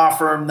gut to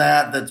offer them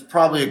that's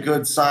probably a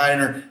good sign,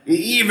 or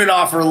even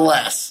offer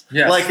less.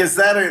 Like, is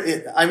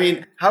that I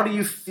mean, how do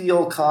you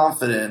feel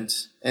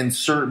confident and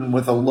certain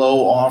with a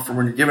low offer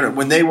when you're giving it,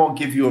 when they won't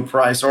give you a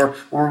price or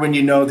when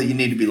you know that you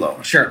need to be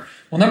lower? Sure.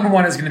 Well, number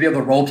one is going to be able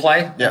to role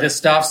play this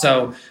stuff.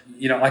 So,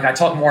 you know, like I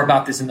talk more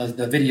about this in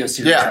the video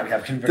series that we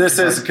have. This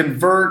is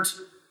Convert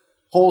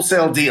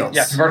Wholesale Deals.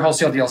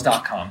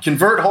 ConvertWholesaleDeals.com.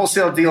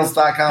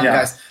 ConvertWholesaleDeals.com,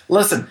 guys.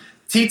 Listen,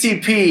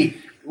 TTP,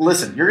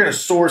 you're going to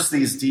source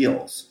these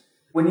deals.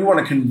 When you want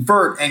to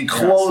convert and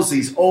close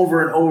these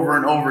over and over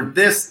and over,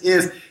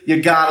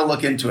 you got to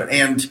look into it.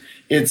 And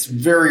it's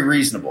very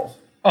reasonable.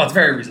 Oh, it's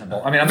very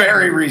reasonable. I mean,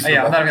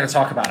 reasonable. I'm not going to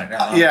talk about it.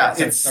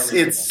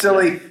 It's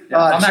silly. Check it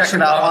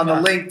out on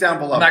the link down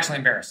below. I'm actually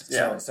embarrassed.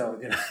 So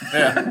you know.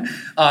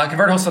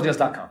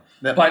 ConvertWholesaleDeals.com.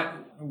 But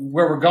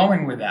where we're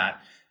going with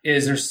that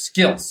is there's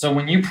skills. So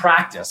when you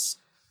practice,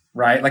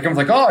 right? Like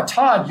everyone's like, oh,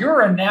 Todd,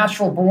 you're a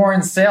natural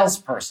born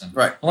salesperson.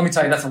 Right. Well, let me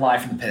tell you, that's a lie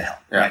from the pit of hell.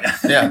 Right?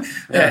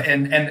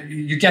 And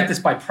you get this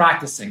by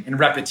practicing and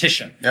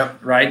repetition.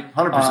 Right?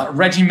 100%.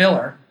 Reggie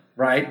Miller,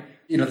 right?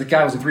 You know, the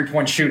guy was a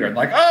 3-point shooter.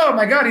 Like, oh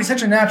my God, he's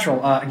such a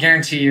natural. I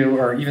guarantee you,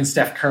 or even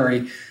Steph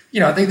Curry, you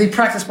know, they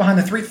practice behind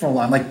the 3-throw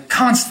line like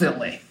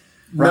constantly.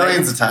 Right?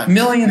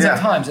 Millions of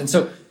times. And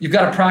so you've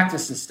got to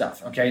practice this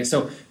stuff, okay?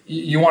 So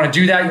you want to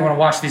do that. You want to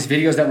watch these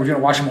videos that we're going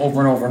to watch them over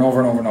and over and over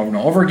and over and over and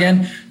over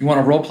again. You want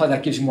to role play.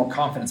 That gives you more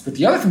confidence. But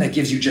the other thing that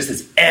gives you just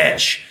this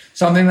edge,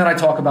 something that I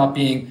talk about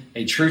being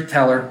a truth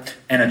teller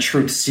and a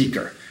truth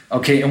seeker,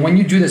 okay? And when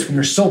you do this, when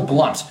you're so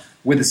blunt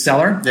with the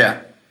seller,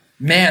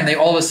 man, they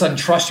all of a sudden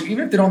trust you.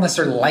 Even if they don't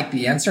necessarily like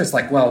the answer, it's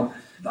like, well,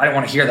 I don't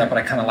want to hear that, but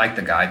I kind of like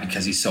the guy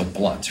because he's so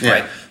blunt,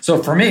 right?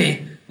 So for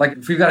me, like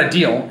if we've got a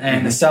deal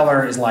and the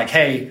seller is like,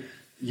 hey,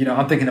 you know,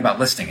 I'm thinking about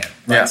listing it.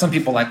 Right? Some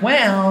people are like,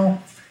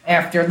 well,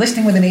 after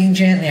listing with an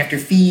agent and after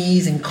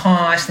fees and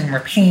costs and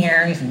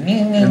repairs and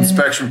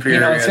inspection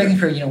period,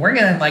 we're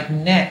going to like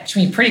net, it's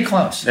going to be pretty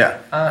close.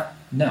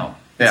 No.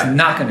 It's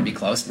not going to be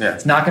close.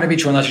 It's not going to be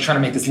true unless you're trying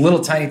to make this little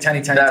tiny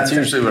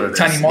usually what it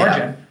is.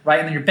 Margin, right?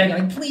 And then you're begging,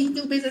 like, please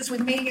do business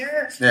with me. You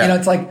know,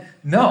 it's like,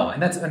 no.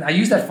 And I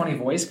use that funny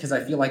voice because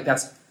I feel like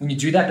that's, when you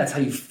do that, that's how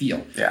you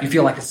feel. You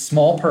feel like a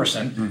small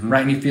person,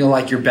 right? And you feel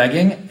like you're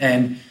begging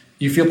and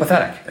you feel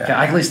pathetic. Okay?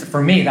 At least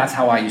for me, that's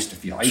how I used to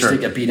feel. I used to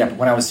get beat up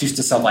when I used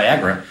to sell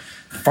Viagra.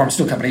 The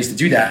pharmaceutical company used to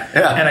do that.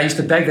 And I used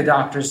to beg the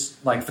doctors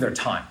like for their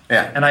time.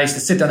 And I used to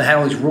sit down and had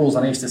all these rules,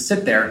 and I used to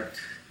sit there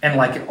and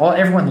like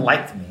everyone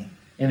liked me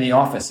in the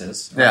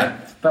offices, right?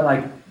 But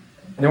like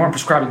they weren't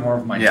prescribing more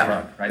of my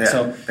drug, right?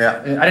 So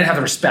I didn't have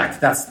the respect.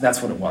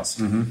 That's what it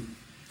was.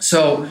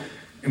 So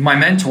my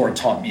mentor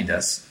taught me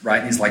this,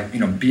 right? He's like, you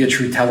know, be a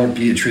truth teller,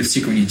 be a truth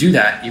seeker. When you do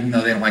that, even though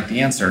they don't like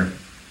the answer,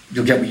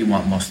 you'll get what you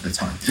want most of the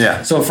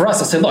time. So for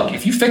us, I say, look,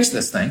 if you fix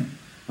this thing,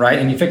 right,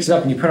 and you fix it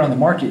up and you put it on the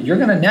market, you're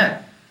going to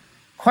net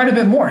quite a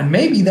bit more, and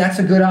maybe that's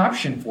a good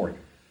option for you.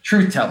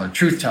 Truth teller,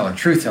 truth teller,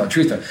 truth teller,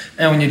 truth teller.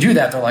 And when you do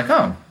that, they're like,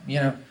 oh, you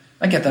know,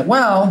 I get that.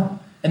 Well.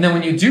 And then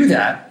when you do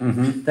that,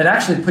 that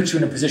actually puts you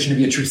in a position to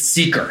be a truth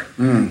seeker.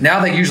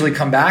 Now they usually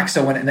come back.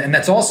 So and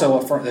that's also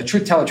the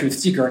truth teller, truth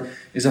seeker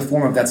is a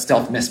form of that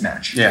stealth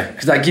mismatch.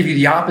 Because I give you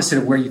the opposite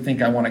of where you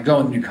think I want to go,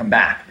 and then you come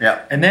back.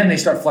 And then they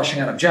start flushing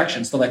out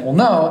objections. They're like, well,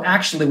 no,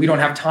 actually, we don't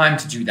have time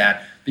to do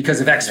that because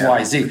of X,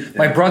 Y, Z.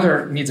 My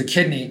brother needs a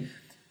kidney,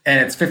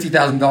 and it's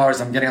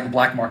 $50,000. I'm getting on the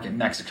black market in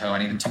Mexico. I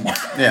need it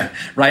tomorrow.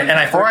 Right? And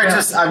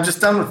I'm just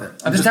done with it.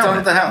 I'm just done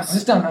with the house. I'm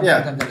just done.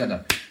 I'm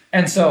done.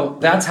 And so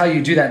that's how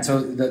you do that. And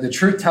so the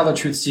truth teller,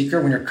 truth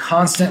seeker, when you're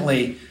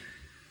constantly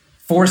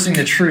forcing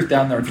the truth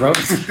down their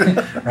throats,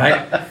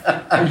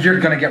 right? You're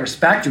going to get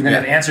respect. You're going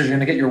to get answers. You're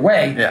going to get your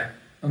way. Yeah.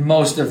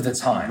 Most of the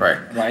time.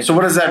 Right. So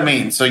what does that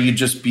mean? So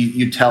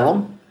you tell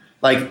them,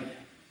 like,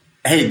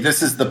 hey,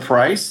 this is the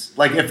price.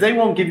 Like, if they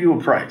won't give you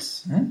a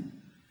price,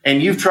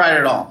 and you've tried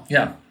it all.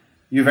 Yeah.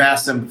 You've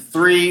asked them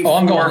 3,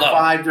 4,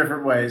 5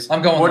 different ways.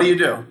 I'm going. What low, do you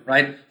do?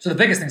 Right. So the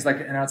biggest thing's like,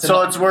 and I'd say,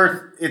 so it's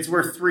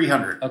worth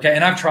 300. Okay,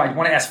 and I've tried. You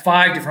want to ask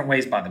 5 different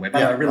ways, by the way.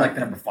 By the way, I really like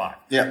the number 5.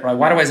 Yeah. Right.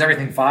 Why do I ask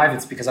everything 5?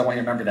 It's because I want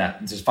you to remember that.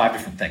 And there's 5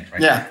 different things,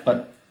 right? Yeah.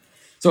 But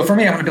so for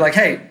me, I'm going to be like,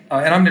 hey,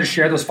 and I'm going to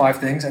share those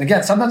 5 things. And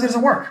again, sometimes it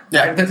doesn't work.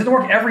 Yeah. Right? It doesn't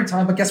work every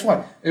time, but guess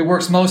what? It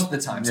works most of the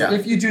time. So Yeah.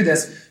 if you do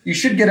this, you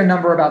should get a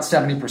number about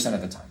 70% of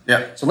the time.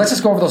 Yeah. So let's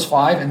just go over those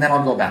 5, and then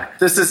I'll go back.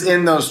 This is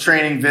in those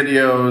training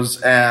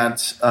videos at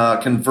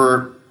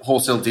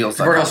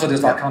ConvertWholesaleDeals.com.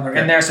 ConvertWholesaleDeals.com. They're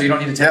in there, so you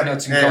don't need to take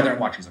notes. You can go there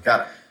and watch these. Okay? Got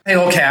it. Pay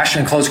low cash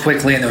and close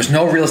quickly, and there was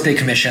no real estate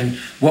commission.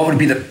 What would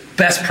be the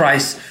best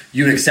price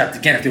you'd accept?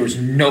 Again, if there was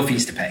no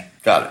fees to pay.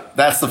 Got it.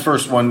 That's the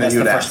first one that you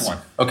would ask. That's the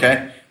first one.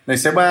 Okay. They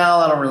say,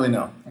 well, I don't really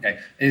know. Okay.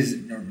 Is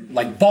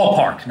like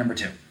ballpark, number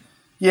 2.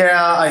 Yeah,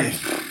 I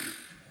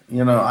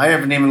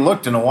haven't even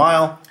looked in a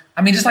while.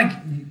 I mean, just like,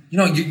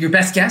 your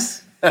best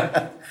guess?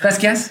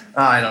 Best guess?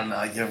 I don't know.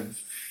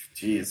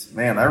 Jeez,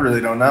 man, I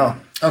really don't know.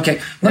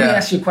 Okay. Let me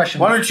ask you a question.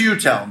 Why don't you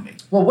tell me?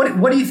 Well,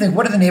 what do you think?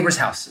 What are the neighbor's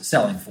house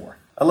selling for?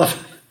 I love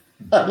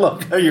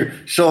how your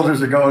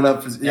shoulders are going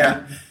up.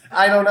 Yeah.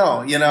 I don't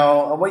know.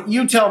 What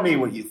you tell me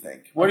what you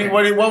think. What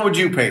would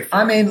you pay for?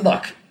 I mean,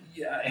 look,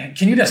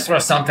 can you just throw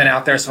something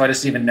out there so I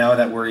just even know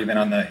that we're even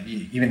on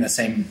the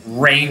same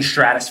range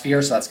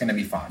stratosphere? So that's going to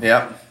be fine.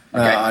 Yep.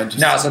 Okay.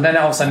 So then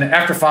all of a sudden,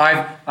 after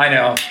 5, I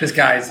know this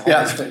guy's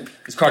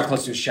his card's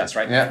close to his chest,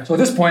 right? Yeah. So at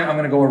this point, I'm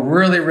going to go a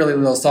really, really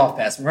little soft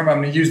pass. Remember,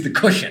 I'm going to use the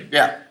cushion.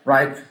 Yeah.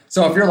 Right.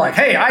 So if you're like,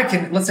 hey,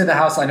 let's say the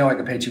house I know I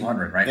could pay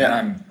 200, right? Yeah.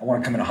 And I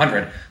want to come in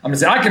 100. I'm going to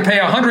say I could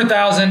pay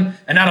 100,000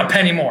 and not a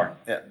penny more.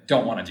 Yeah.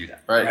 Don't want to do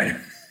that. Right.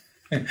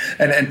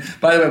 and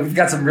by the way, we've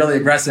got some really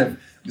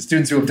aggressive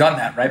students who have done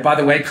that, right? By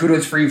the way,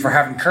 kudos for you for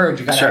having courage.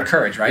 You got to have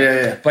courage, right?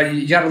 Yeah. But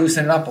you got to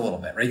loosen it up a little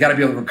bit, right? You got to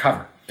be able to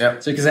recover. Yeah.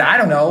 So you can say, I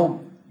don't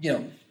know,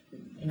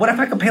 what if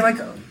I could pay like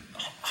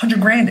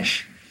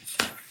 $100,000-ish?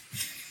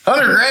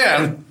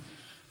 $100,000?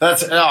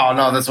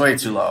 That's way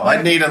too low.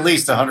 I'd need at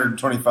least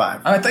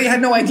 125. I thought you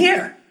had no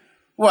idea.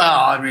 Well,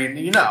 I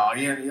mean,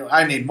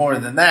 I need more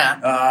than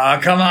that.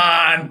 Come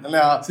on.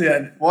 No,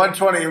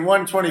 120 and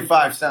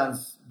 125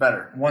 sounds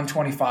better.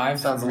 125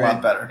 sounds a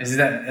lot better. Is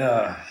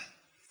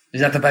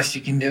that the best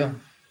you can do?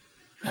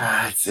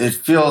 It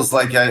feels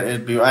like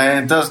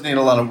it does need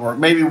a lot of work.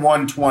 Maybe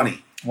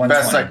 120.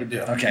 Best I could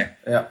do. Okay.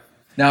 Yeah.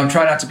 Now I'm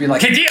trying not to be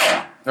like, hey,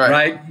 deal!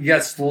 Right. You got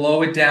to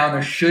slow it down.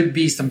 There should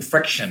be some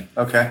friction.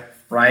 Okay.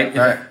 Right?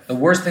 Right. The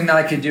worst thing that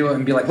I could do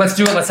and be like, let's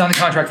do it. Let's sign the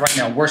contract right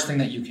now. Worst thing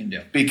that you can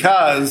do.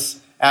 Because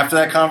after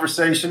that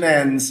conversation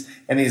ends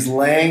and he's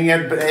laying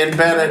in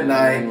bed at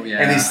night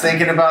and he's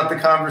thinking about the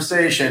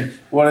conversation,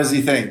 what does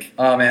he think?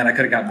 Oh, man, I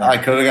could have got more. I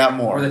could have got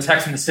more. Or the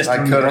text from the sister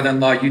and the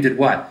brother-in-law, you did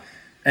what?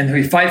 And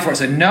we fight for it.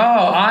 Said, no,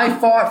 I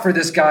fought for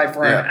this guy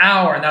for an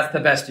hour, and that's the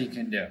best he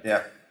can do.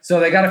 Yeah. So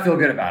they got to feel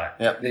good about it.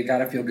 Yep. They got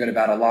to feel good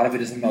about it. A lot of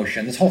it is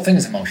emotion. This whole thing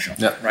is emotional,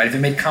 right? If it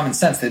made common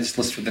sense, they just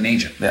list with an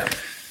agent. Yeah.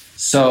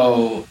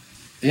 So,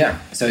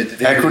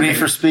 equity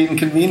for speed and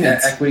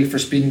convenience. Yeah, equity for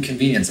speed and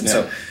convenience. And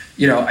so,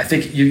 I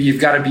think you've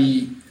got to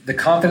be, the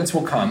confidence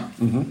will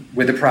come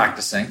with the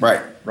practicing.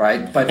 Right.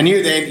 Right. But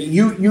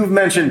you've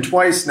mentioned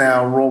twice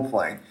now role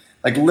playing,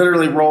 like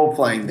literally role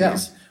playing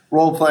these.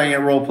 Role playing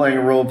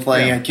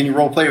it. Can you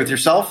role play with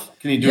yourself?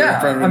 Can you do it in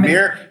front of a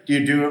mirror? Do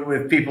you do it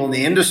with people in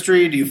the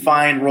industry? Do you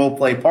find role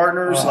play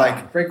partners?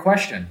 Great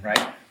question, right?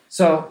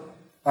 So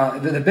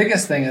the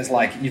biggest thing is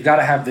you've got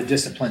to have the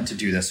discipline to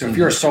do this. So if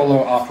you're a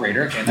solo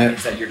operator, that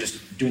means that you're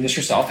just doing this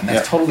yourself, and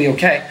that's totally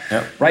okay,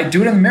 right?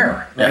 Do it in the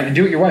mirror, right? And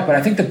do it your way. But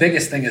I think the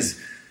biggest thing is,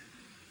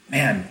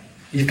 man,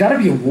 you've got to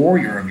be a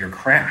warrior of your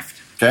craft.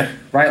 Okay.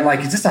 Right?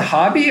 Is this a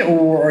hobby,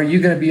 or are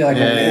you going to be a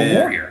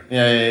warrior?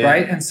 Yeah.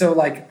 Right? And so,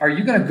 are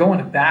you going to go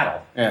into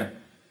battle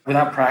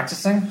without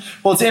practicing?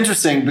 Well, it's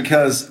interesting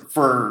because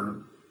for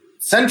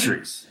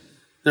centuries,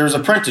 there was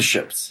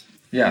apprenticeships.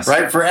 Yes.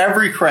 Right? For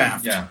every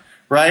craft. Yeah.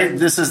 Right?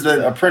 This is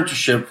the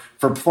apprenticeship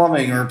for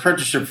plumbing or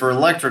apprenticeship for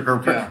electric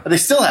but they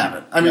still have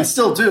it. I mean,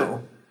 still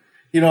do.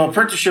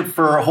 Apprenticeship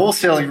for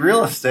wholesaling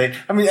real estate.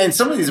 I mean, and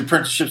some of these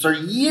apprenticeships are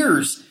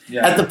years.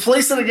 Yeah. At the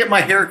place that I get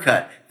my hair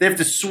cut, they have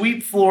to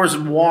sweep floors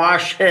and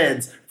wash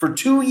heads for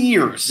 2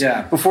 years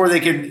before they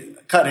can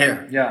cut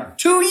hair. Yeah.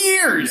 2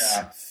 years.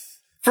 Yeah.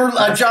 For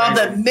a job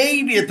that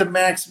maybe at the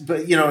max, but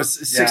is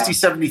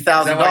 $60,000,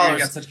 $70,000. You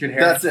got such good hair.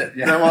 That's it.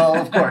 Yeah. Well,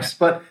 of course,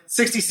 but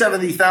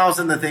 $60,000,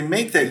 $70,000 that they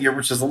make that year,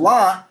 which is a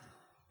lot,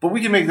 but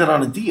we can make that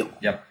on a deal.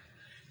 Yep.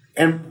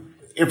 And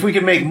if we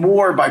can make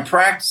more by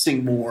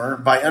practicing more,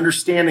 by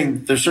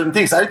understanding there's certain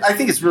things, I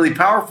think it's really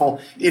powerful.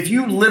 If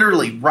you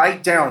literally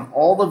write down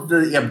all of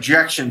the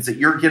objections that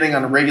you're getting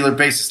on a regular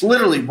basis,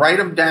 literally write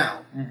them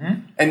down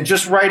and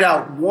just write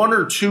out 1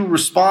 or 2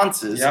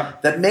 responses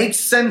that make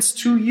sense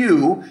to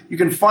you. You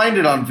can find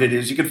it on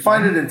videos. You can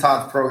find it in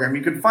Todd's program.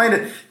 You can find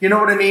it, you know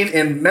what I mean?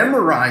 And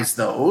memorize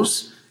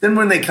those. Then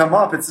when they come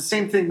up, it's the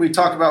same thing we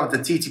talk about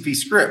with the TTP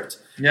script.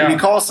 Yeah. When you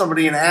call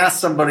somebody and ask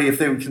somebody if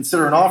they would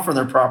consider an offer on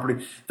their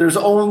property, there's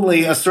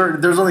only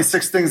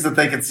 6 things that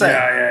they can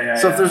say.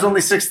 So if there's only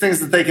 6 things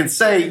that they can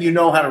say, you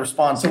know how to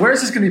respond. So where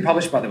is this going to be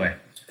published, by the way?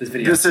 This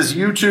video. This is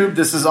YouTube.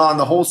 This is on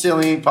the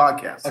Wholesaling Inc.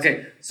 podcast.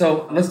 Okay,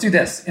 so let's do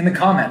this in the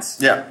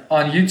comments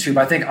on YouTube.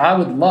 I think I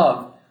would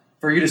love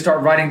for you to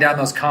start writing down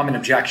those common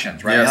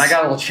objections, right? Yes. And I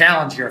got a little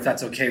challenge here, if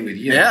that's okay with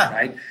you,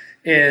 right?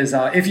 Is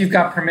if you've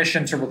got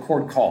permission to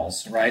record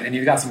calls, right, and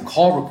you've got some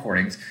call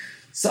recordings.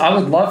 So I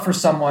would love for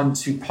someone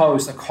to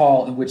post a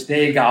call in which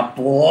they got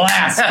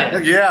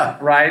blasted.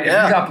 Right? If you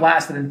got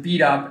blasted and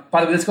beat up. By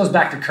the way, this goes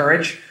back to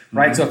courage,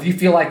 right? So if you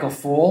feel like a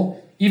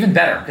fool, even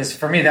better. Because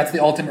for me, that's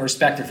the ultimate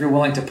respect. If you're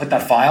willing to put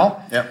that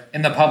file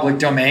in the public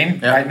domain,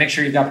 right? Make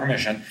sure you've got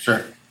permission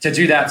to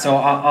do that. So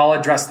I'll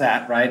address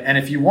that, right? And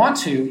if you want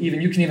to,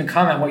 you can even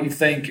comment what you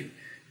think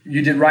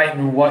you did right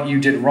and what you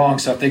did wrong.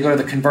 So if they go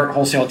to the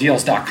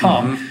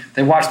convertwholesaledeals.com,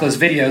 they watch those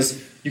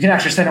videos, you can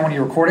actually send in one of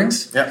your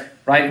recordings.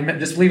 Right? And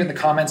just leave it in the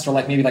comments or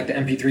maybe the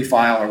MP3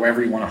 file or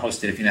wherever you want to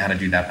host it if you know how to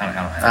do that.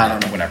 I don't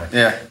know, whatever.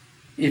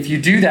 If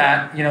you do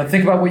that,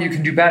 think about what you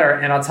can do better.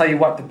 And I'll tell you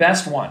what, the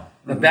best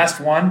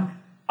one,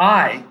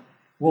 I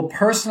will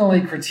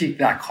personally critique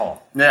that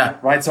call.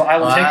 Right? So I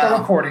will take the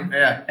recording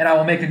and I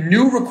will make a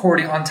new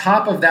recording on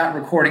top of that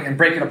recording and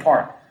break it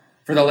apart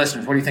for the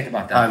listeners. What do you think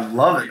about that? I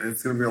love it.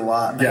 It's going to be a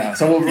lot.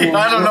 So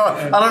I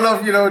don't know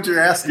if you know what you're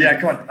asking.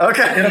 Come on.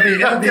 Okay.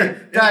 It'll be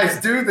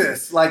guys, do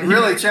this.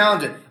 Really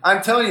challenge it.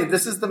 I'm telling you,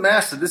 this is the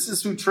master. This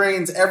is who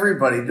trains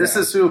everybody. This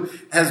is who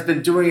has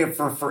been doing it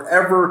for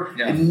forever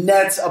and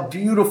nets a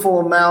beautiful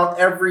amount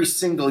every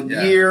single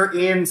year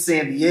in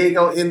San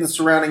Diego, in the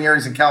surrounding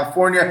areas in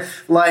California.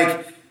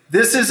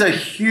 This is a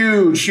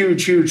huge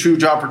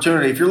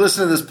opportunity. If you're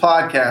listening to this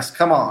podcast,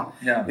 come on.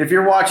 If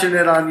you're watching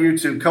it on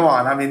YouTube, come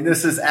on. I mean,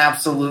 this is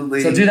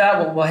absolutely... So do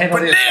that. We'll handle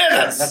it.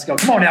 Let's go.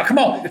 Come on now. Come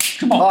on.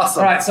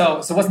 Awesome. All right. So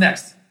what's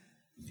next?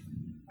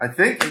 I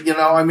think,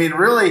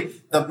 really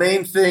the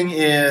main thing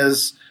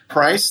is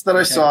price that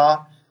I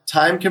saw,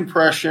 time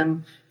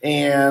compression,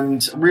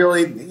 and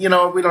really, we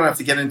don't have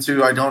to get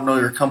into I don't know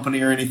your company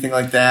or anything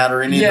like that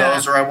or any of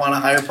those, or I want a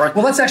higher price.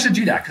 Well, let's actually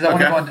do that because I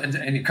want to go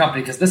into any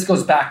company because this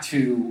goes back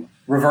to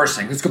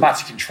reversing. Let's go back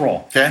to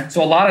control.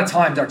 So a lot of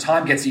times our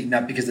time gets eaten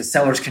up because the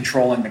seller's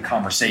controlling the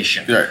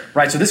conversation.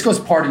 Right? So this goes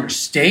part of your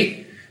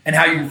state and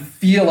how you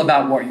feel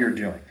about what you're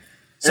doing.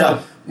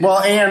 So,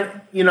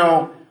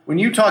 when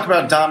you talk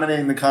about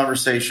dominating the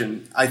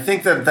conversation, I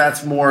think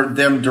that's more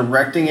them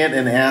directing it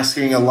and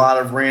asking a lot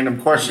of random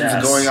questions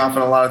and going off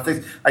on a lot of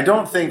things. I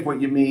don't think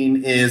what you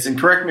mean is, and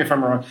correct me if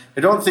I'm wrong,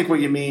 I don't think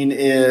what you mean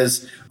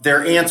is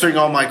they're answering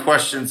all my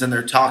questions and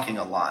they're talking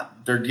a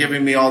lot. They're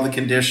giving me all the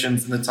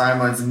conditions and the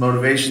timelines and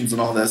motivations and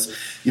all this.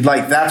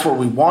 That's what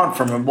we want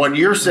from them. What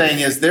you're saying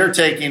is they're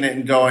taking it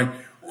and going,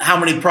 how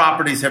many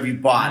properties have you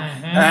bought?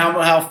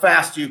 How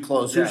fast do you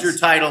close? Who's your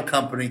title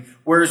company?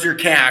 Where's your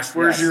cash?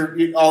 Where's your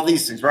all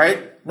these things, right?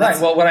 Right.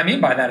 Well, what I mean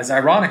by that is,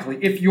 ironically,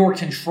 if you're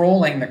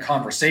controlling the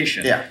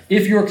conversation,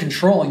 if you're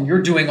controlling,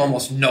 you're doing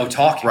almost no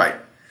talking. Right.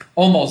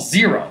 Almost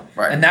zero.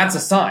 Right. And that's a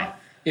sign.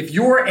 If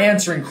you're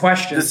answering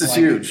questions, this is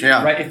huge.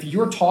 Right. If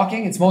you're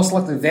talking, it's most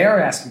likely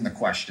they're asking the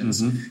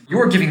questions.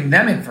 You're giving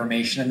them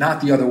information and not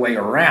the other way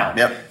around.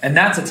 And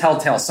that's a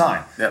telltale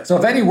sign. So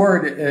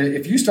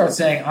if you start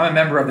saying, I'm a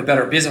member of the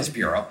Better Business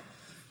Bureau,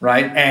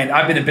 right, and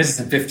I've been in business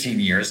in 15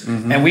 years,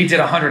 and we did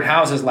 100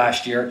 houses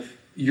last year,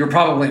 you're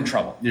probably in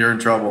trouble. You're in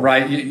trouble.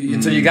 Right?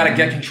 So you got to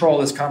get control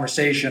of this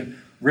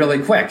conversation really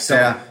quick.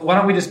 So why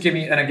don't we just give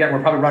me, and again, we're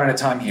probably running out of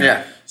time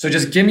here. So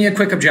just give me a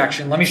quick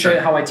objection. Let me show you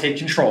how I take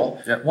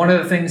control. One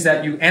of the things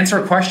that you answer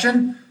a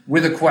question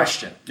with a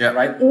question,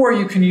 right? Or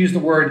you can use the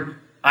word,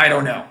 I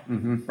don't know,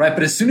 right?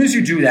 But as soon as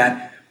you do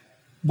that,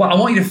 I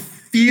want you to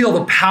feel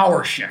the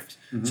power shift.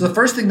 So the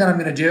first thing that I'm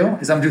going to do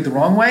is I'm going to do it the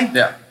wrong way, and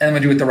I'm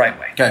going to do it the right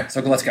way. Okay.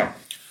 So let's go.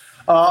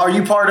 Are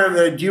you part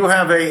of, do you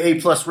have a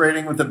A+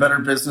 rating with the Better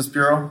Business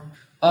Bureau?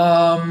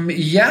 Actually,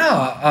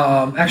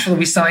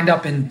 we signed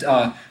up in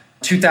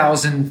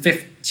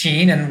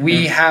 2015, and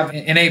we have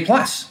an A+.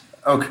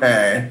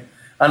 Okay.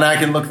 And I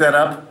can look that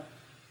up?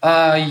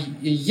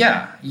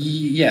 Yeah.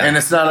 And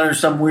it's not under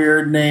some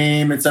weird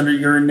name. It's under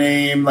your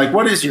name.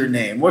 What is your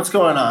name? What's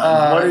going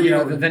on? What are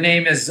you? The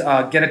name is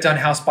Get It Done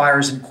House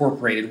Buyers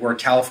Incorporated. We're a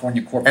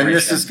California corporation. And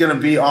this is going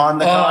to be on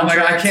the contract? Oh, my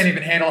God. I can't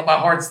even handle it. My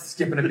heart's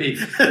skipping a beat.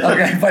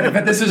 Okay,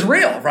 but this is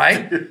real,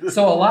 right?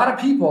 So a lot of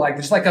people,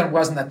 just like I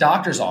was in the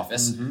doctor's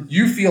office,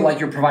 you feel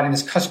like you're providing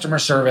this customer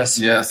service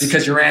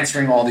because you're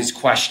answering all these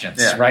questions,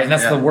 right? And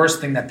that's the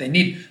worst thing that they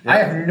need. I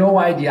have no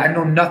idea. I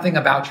know nothing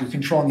about you,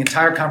 controlling the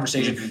entire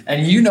conversation.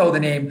 And you you know the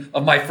name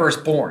of my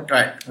firstborn.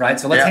 Right.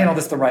 So let's handle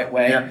this the right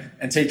way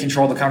and take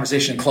control of the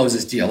conversation and close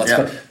this deal.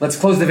 Let's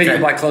close the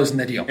video by closing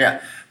the deal.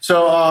 Yeah.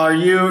 So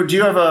do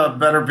you have a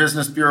Better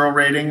Business Bureau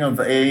rating of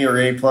A or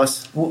A+?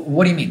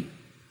 What do you mean?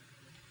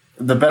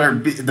 The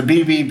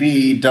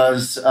BBB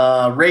does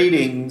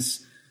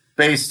ratings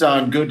based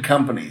on good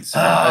companies.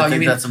 I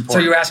think that's important. So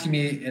you're asking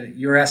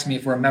me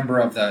if we're a member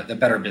of the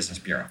Better Business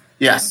Bureau.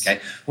 Yes. Okay.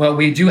 Well,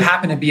 we do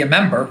happen to be a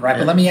member, right?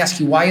 But let me ask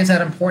you, why is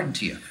that important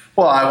to you?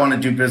 Well, I want to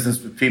do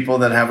business with people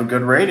that have a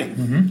good rating.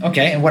 Mm-hmm.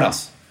 Okay. And what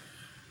else?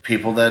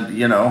 People that,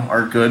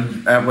 are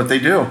good at what they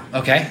do.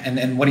 Okay.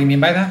 And what do you mean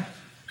by that?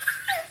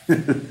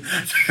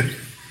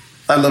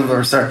 I love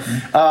those, sir.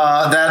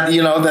 That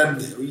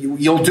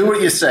you'll do what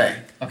you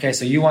say. Okay.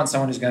 So you want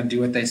someone who's going to do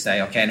what they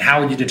say. Okay. And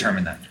how would you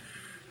determine that?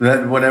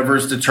 That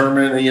whatever's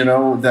determined,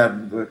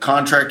 that the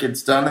contract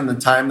gets done in the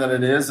time that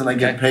it is, and I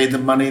get paid the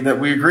money that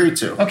we agree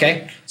to.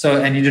 Okay.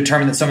 So, and you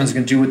determine that someone's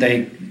going to do what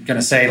they're going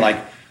to say,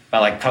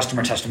 by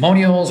customer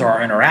testimonials or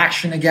our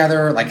interaction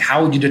together. Like,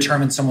 how would you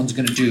determine someone's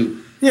going to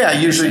do? Yeah,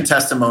 usually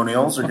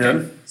testimonials are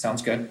good.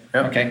 Sounds good.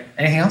 Yep. Okay.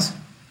 Anything else?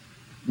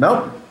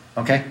 Nope.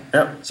 Okay.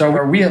 Yep. So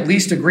are we at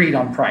least agreed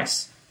on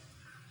price?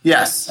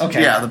 Yes.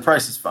 Okay. Yeah, the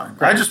price is fine.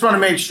 Great. I just want to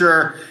make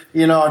sure,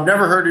 I've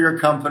never heard of your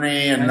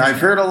company, and I've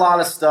heard a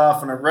lot of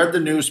stuff, and I've read the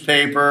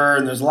newspaper,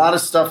 and there's a lot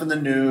of stuff in the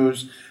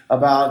news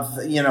about,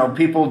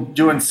 people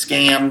doing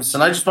scams,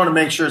 and I just want to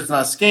make sure it's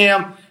not a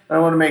scam. I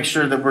want to make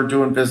sure that we're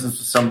doing business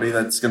with somebody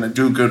that's going to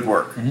do good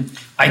work. Mm-hmm.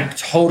 I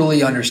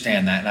totally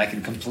understand that, and I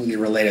can completely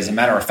relate. As a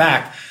matter of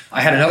fact,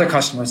 I had another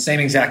customer, same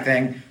exact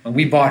thing. When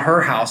we bought her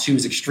house, she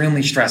was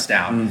extremely stressed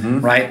out,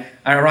 right?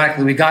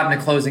 Ironically, we got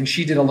into closing.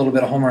 She did a little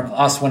bit of homework.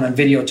 Us went on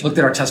video, looked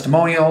at our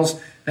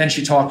testimonials. Then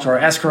she talked to our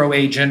escrow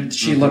agent.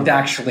 She looked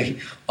actually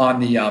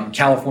on the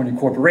California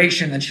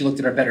Corporation. Then she looked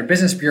at our Better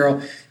Business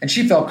Bureau, and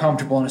she felt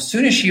comfortable. And as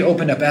soon as she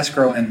opened up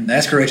escrow and the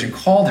escrow agent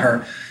called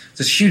her, it's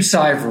this huge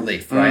sigh of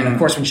relief, right? And of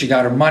course, when she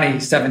got her money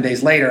 7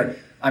 days later,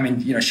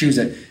 she was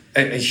a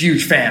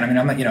huge fan.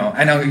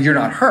 I know you're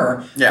not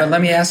her, but let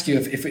me ask you,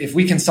 if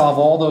we can solve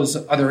all those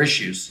other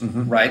issues,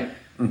 right?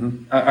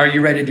 Are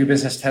you ready to do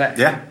business today?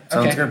 Yeah,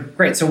 sounds good.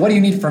 Great. So what do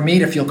you need from me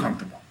to feel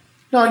comfortable?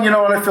 No, you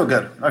know what? I feel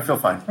good. I feel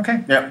fine.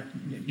 Okay. Yeah.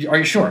 Are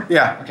you sure?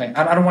 Yeah. Okay.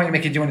 I don't want you to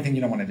make you do anything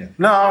you don't want to do.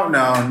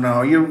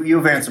 No.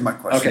 You've answered my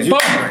question.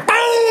 Okay.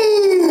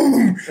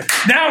 Boom!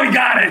 Now we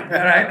got it. All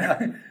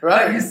right.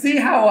 Right. You see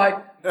how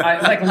I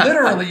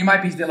literally, you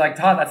might be like,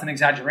 Todd, that's an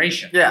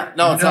exaggeration. Yeah.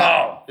 No, it's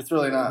not. It's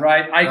really not.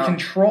 Right. I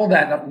control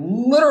that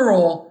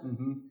literal.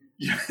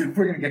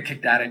 We're gonna get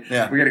kicked out of it.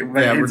 Yeah.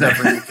 We're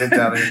definitely getting kicked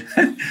out of it.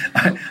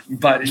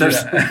 But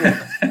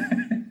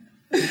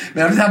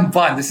man, I'm just having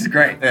fun. This is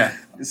great. Yeah.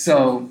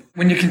 So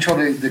when you control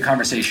the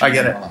conversation, I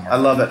get it. I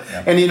love it.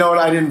 Yeah. And you know what?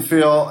 I didn't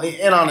feel,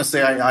 and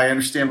honestly, I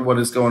understand what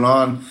is going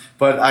on,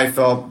 but I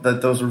felt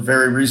that those were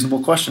very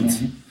reasonable questions.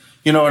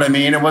 You know what I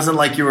mean? It wasn't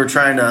like you were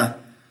trying to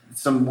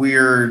some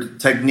weird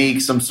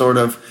technique, some sort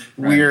of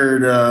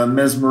weird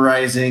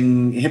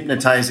mesmerizing,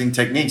 hypnotizing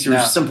techniques. You're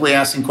just simply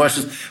asking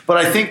questions. But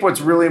I think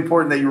what's really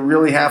important that you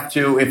really have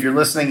to, if you're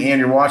listening and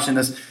you're watching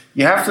this,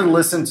 you have to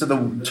listen to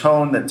the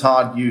tone that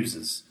Todd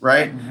uses,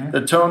 right?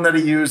 The tone that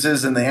he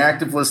uses and the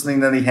active listening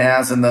that he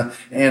has and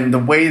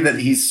the way that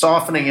he's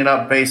softening it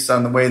up based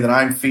on the way that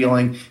I'm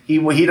feeling.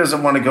 He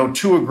doesn't want to go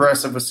too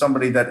aggressive with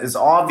somebody that is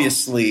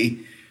obviously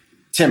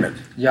timid.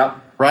 Yep.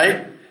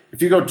 Right?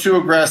 If you go too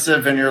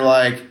aggressive and you're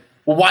like,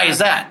 well, why is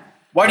that?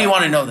 Why do you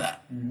want to know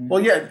that?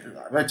 Well, yeah,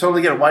 I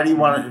totally get it. Why do you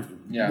want to?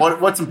 Yeah.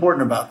 What's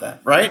important about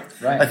that, right?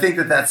 I think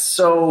that's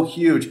so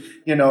huge.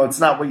 It's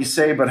not what you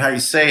say, but how you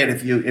say it.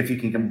 If you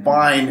can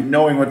combine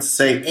knowing what to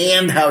say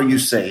and how you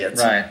say it,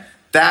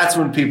 that's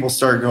when people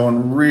start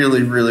going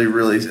really, really,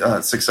 really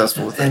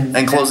successful with it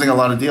and closing a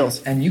lot of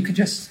deals. And you could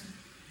just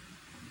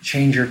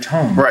change your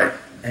tone,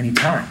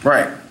 anytime,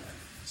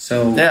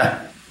 So,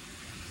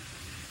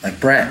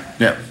 like Brett,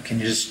 can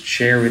you just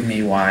share with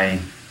me why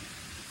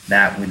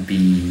that would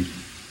be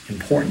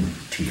important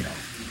to you?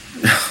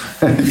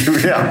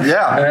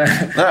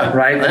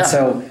 Right? And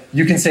so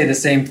you can say the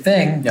same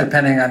thing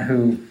depending on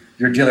who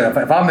you're dealing with.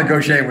 If I'm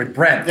negotiating with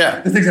Brent,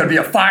 this thing's going to be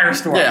a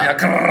firestorm.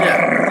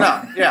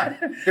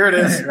 Here it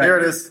is. Here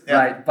it is.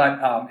 Right.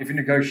 But if you're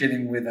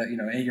negotiating with a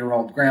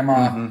 8-year-old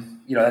grandma,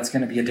 that's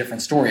going to be a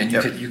different story, and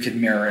you could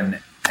mirror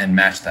and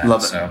match that.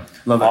 Love it. So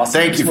love it. Awesome.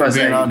 Thank you for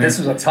being on here. This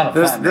was a ton of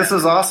fun. This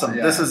is awesome.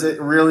 This is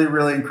really,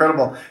 really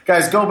incredible.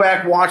 Guys, go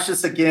back, watch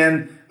this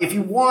again. If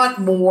you want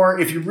more,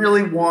 if you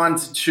really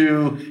want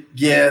to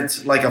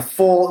get like a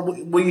full,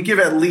 will you give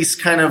at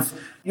least kind of,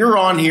 you're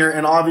on here,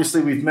 and obviously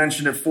we've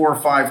mentioned it 4 or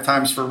 5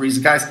 times for a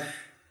reason. Guys,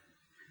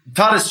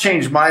 Todd has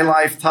changed my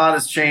life. Todd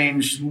has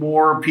changed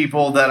more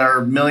people that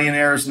are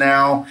millionaires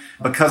now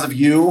because of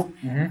you.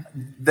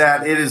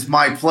 That it is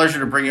my pleasure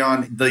to bring you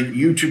on the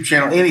YouTube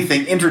channel,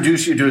 anything,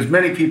 introduce you to as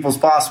many people as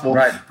possible.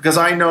 Because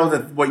I know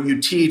that what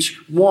you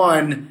teach,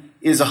 one,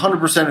 is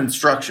 100%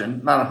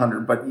 instruction, not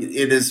 100, but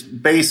it is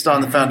based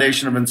on the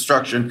foundation of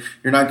instruction.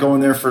 You're not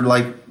going there for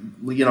like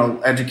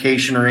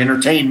education or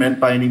entertainment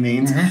by any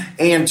means.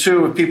 And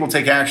two, if people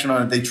take action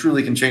on it, they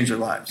truly can change their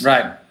lives.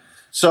 Right.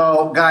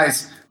 So,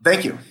 guys,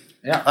 thank you.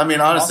 Yeah. I mean,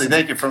 honestly,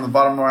 thank you from the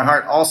bottom of my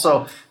heart.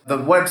 Also, the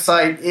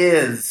website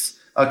is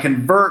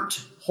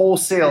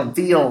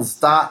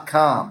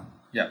convertwholesaledeals.com.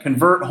 Yeah.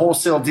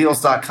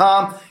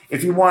 Convertwholesaledeals.com.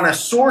 If you want to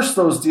source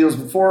those deals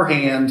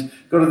beforehand,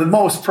 go to the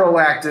most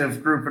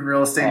proactive group in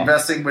real estate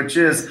investing, which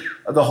is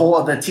the whole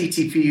of the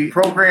TTP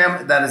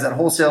program. That is at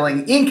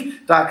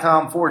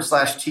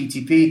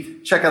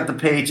wholesalinginc.com/TTP. Check out the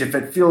page. If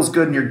it feels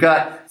good in your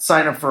gut,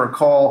 sign up for a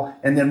call.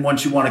 And then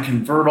once you want to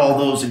convert all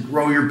those and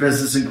grow your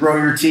business and grow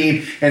your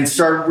team and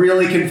start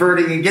really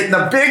converting and getting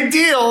the big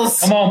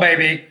deals. Come on,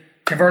 baby.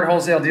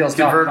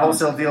 ConvertWholesaleDeals.com.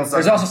 ConvertWholesaleDeals.com.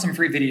 There's also some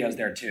free videos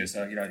there too,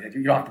 so you don't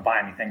have to buy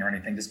anything or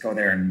anything. Just go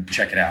there and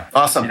check it out.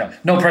 Awesome.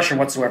 No pressure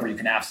whatsoever. You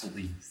can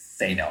absolutely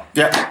say no.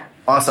 Yeah.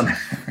 Awesome.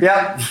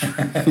 Yeah.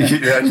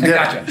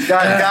 Gotcha.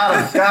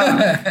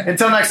 Got him.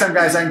 Until next time,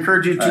 guys, I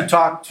encourage you to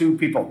talk to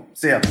people.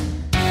 See ya.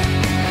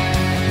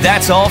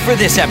 That's all for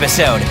this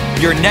episode.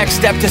 Your next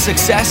step to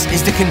success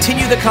is to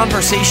continue the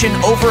conversation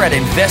over at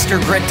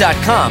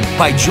InvestorGrit.com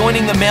by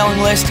joining the mailing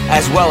list,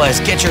 as well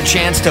as get your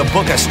chance to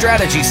book a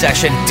strategy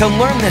session to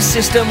learn the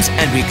systems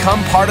and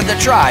become part of the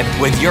tribe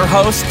with your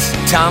hosts,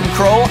 Tom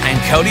Kroll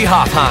and Cody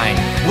Hofhine.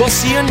 We'll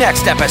see you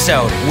next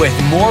episode with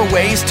more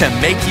ways to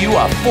make you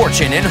a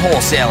fortune in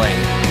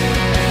wholesaling.